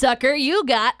you, sucker. You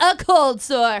got a cold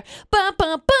sore. Bum,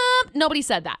 bum, bum. Nobody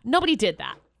said that. Nobody did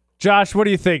that. Josh, what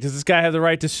do you think? Does this guy have the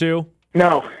right to sue?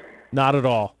 No. Not at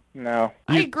all. No.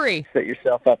 I agree. Set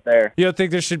yourself up there. You don't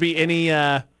think there should be any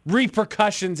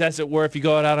repercussions, as it were, if you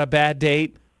go out on a bad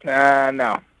date?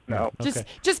 No. Okay.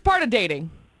 Just part of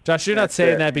dating. Josh, you're not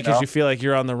saying that because you feel like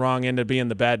you're on the wrong end of being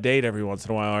the bad date every once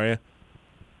in a while, are you?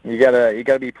 You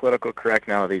gotta be political correct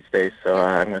now these days, so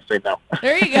I'm gonna say no.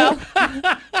 There you go.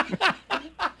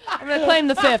 I'm gonna claim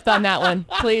the fifth on that one,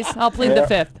 please. I'll plead the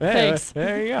fifth. Thanks.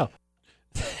 There you go.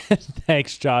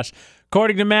 Thanks, Josh.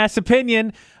 According to Mass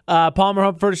Opinion, Palmer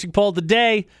Home Furnishing poll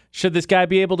today, should this guy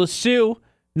be able to sue?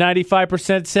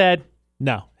 95% said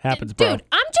no. Happens, bro. Dude,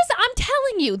 I'm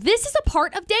telling you, this is a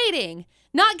part of dating.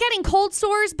 Not getting cold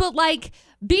sores, but like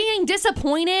being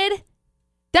disappointed.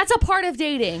 That's a part of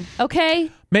dating, okay?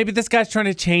 Maybe this guy's trying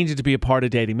to change it to be a part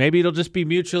of dating. Maybe it'll just be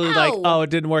mutually like, oh, it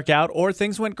didn't work out, or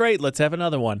things went great. Let's have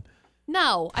another one.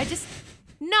 No.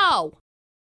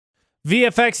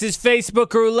 VFX's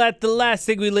Facebook roulette, the last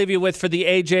thing we leave you with for the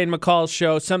AJ and McCall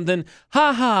show. Something,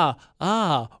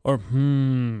 or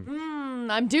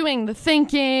I'm doing the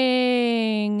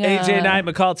thinking. AJ Knight,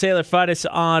 McCall Taylor. Find us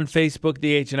on Facebook,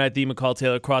 the AJ Knight, the McCall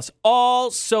Taylor, across all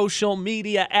social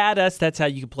media. Add us. That's how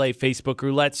you can play Facebook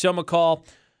roulette. So, McCall,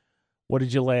 what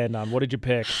did you land on? What did you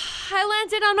pick? I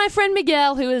landed on my friend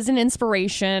Miguel, who is an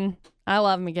inspiration. I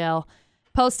love Miguel.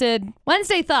 Posted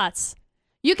Wednesday thoughts.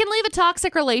 You can leave a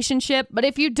toxic relationship, but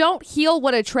if you don't heal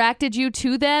what attracted you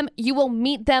to them, you will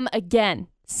meet them again.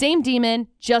 Same demon,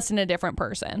 just in a different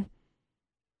person.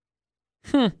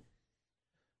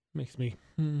 Makes me.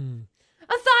 A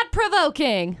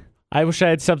thought-provoking. I wish I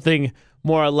had something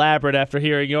more elaborate after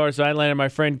hearing yours. I landed on my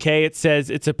friend Kay. It says,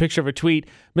 it's a picture of a tweet.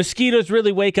 Mosquitoes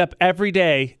really wake up every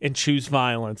day and choose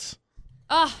violence.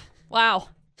 Oh, wow.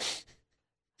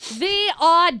 The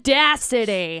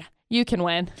audacity. You can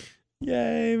win.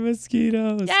 Yay,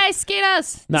 mosquitoes. Yay,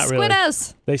 mosquitoes. Not really.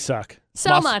 Squiddos. They suck.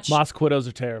 So much. Mosquitoes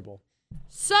are terrible.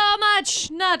 So much.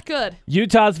 Not good.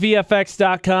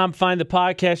 UtahsVFX.com. Find the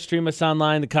podcast. Stream us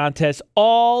online. The contest,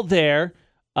 all there.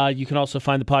 You can also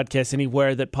find the podcast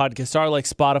anywhere that podcasts are, like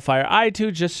Spotify or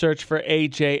iTunes. Just search for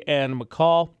AJ and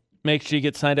McCall. Make sure you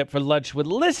get signed up for Lunch with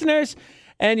Listeners.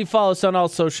 And you follow us on all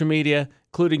social media,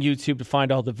 including YouTube, to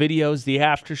find all the videos, the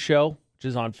after show, which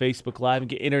is on Facebook Live, and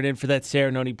get entered in for that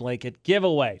Serenoni blanket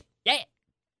giveaway. Yeah.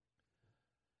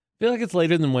 Feel like it's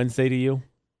later than Wednesday to you?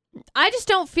 I just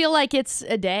don't feel like it's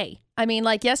a day. I mean,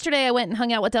 like yesterday I went and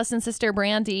hung out with Dustin's sister,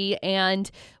 Brandy,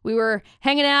 and we were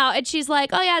hanging out, and she's like,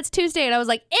 oh, yeah, it's Tuesday. And I was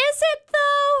like, is it,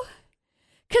 though?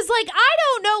 Because, like, I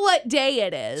don't know what day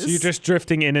it is. So you're just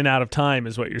drifting in and out of time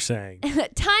is what you're saying.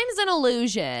 Time's an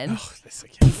illusion. Oh,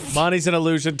 money's an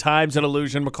illusion. Time's an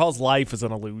illusion. McCall's life is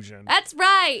an illusion. That's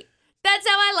right. That's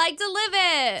how I like to live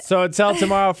it. So until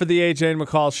tomorrow for the AJ and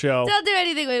McCall show. Don't do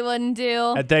anything we wouldn't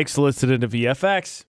do. And thanks for listening to VFX.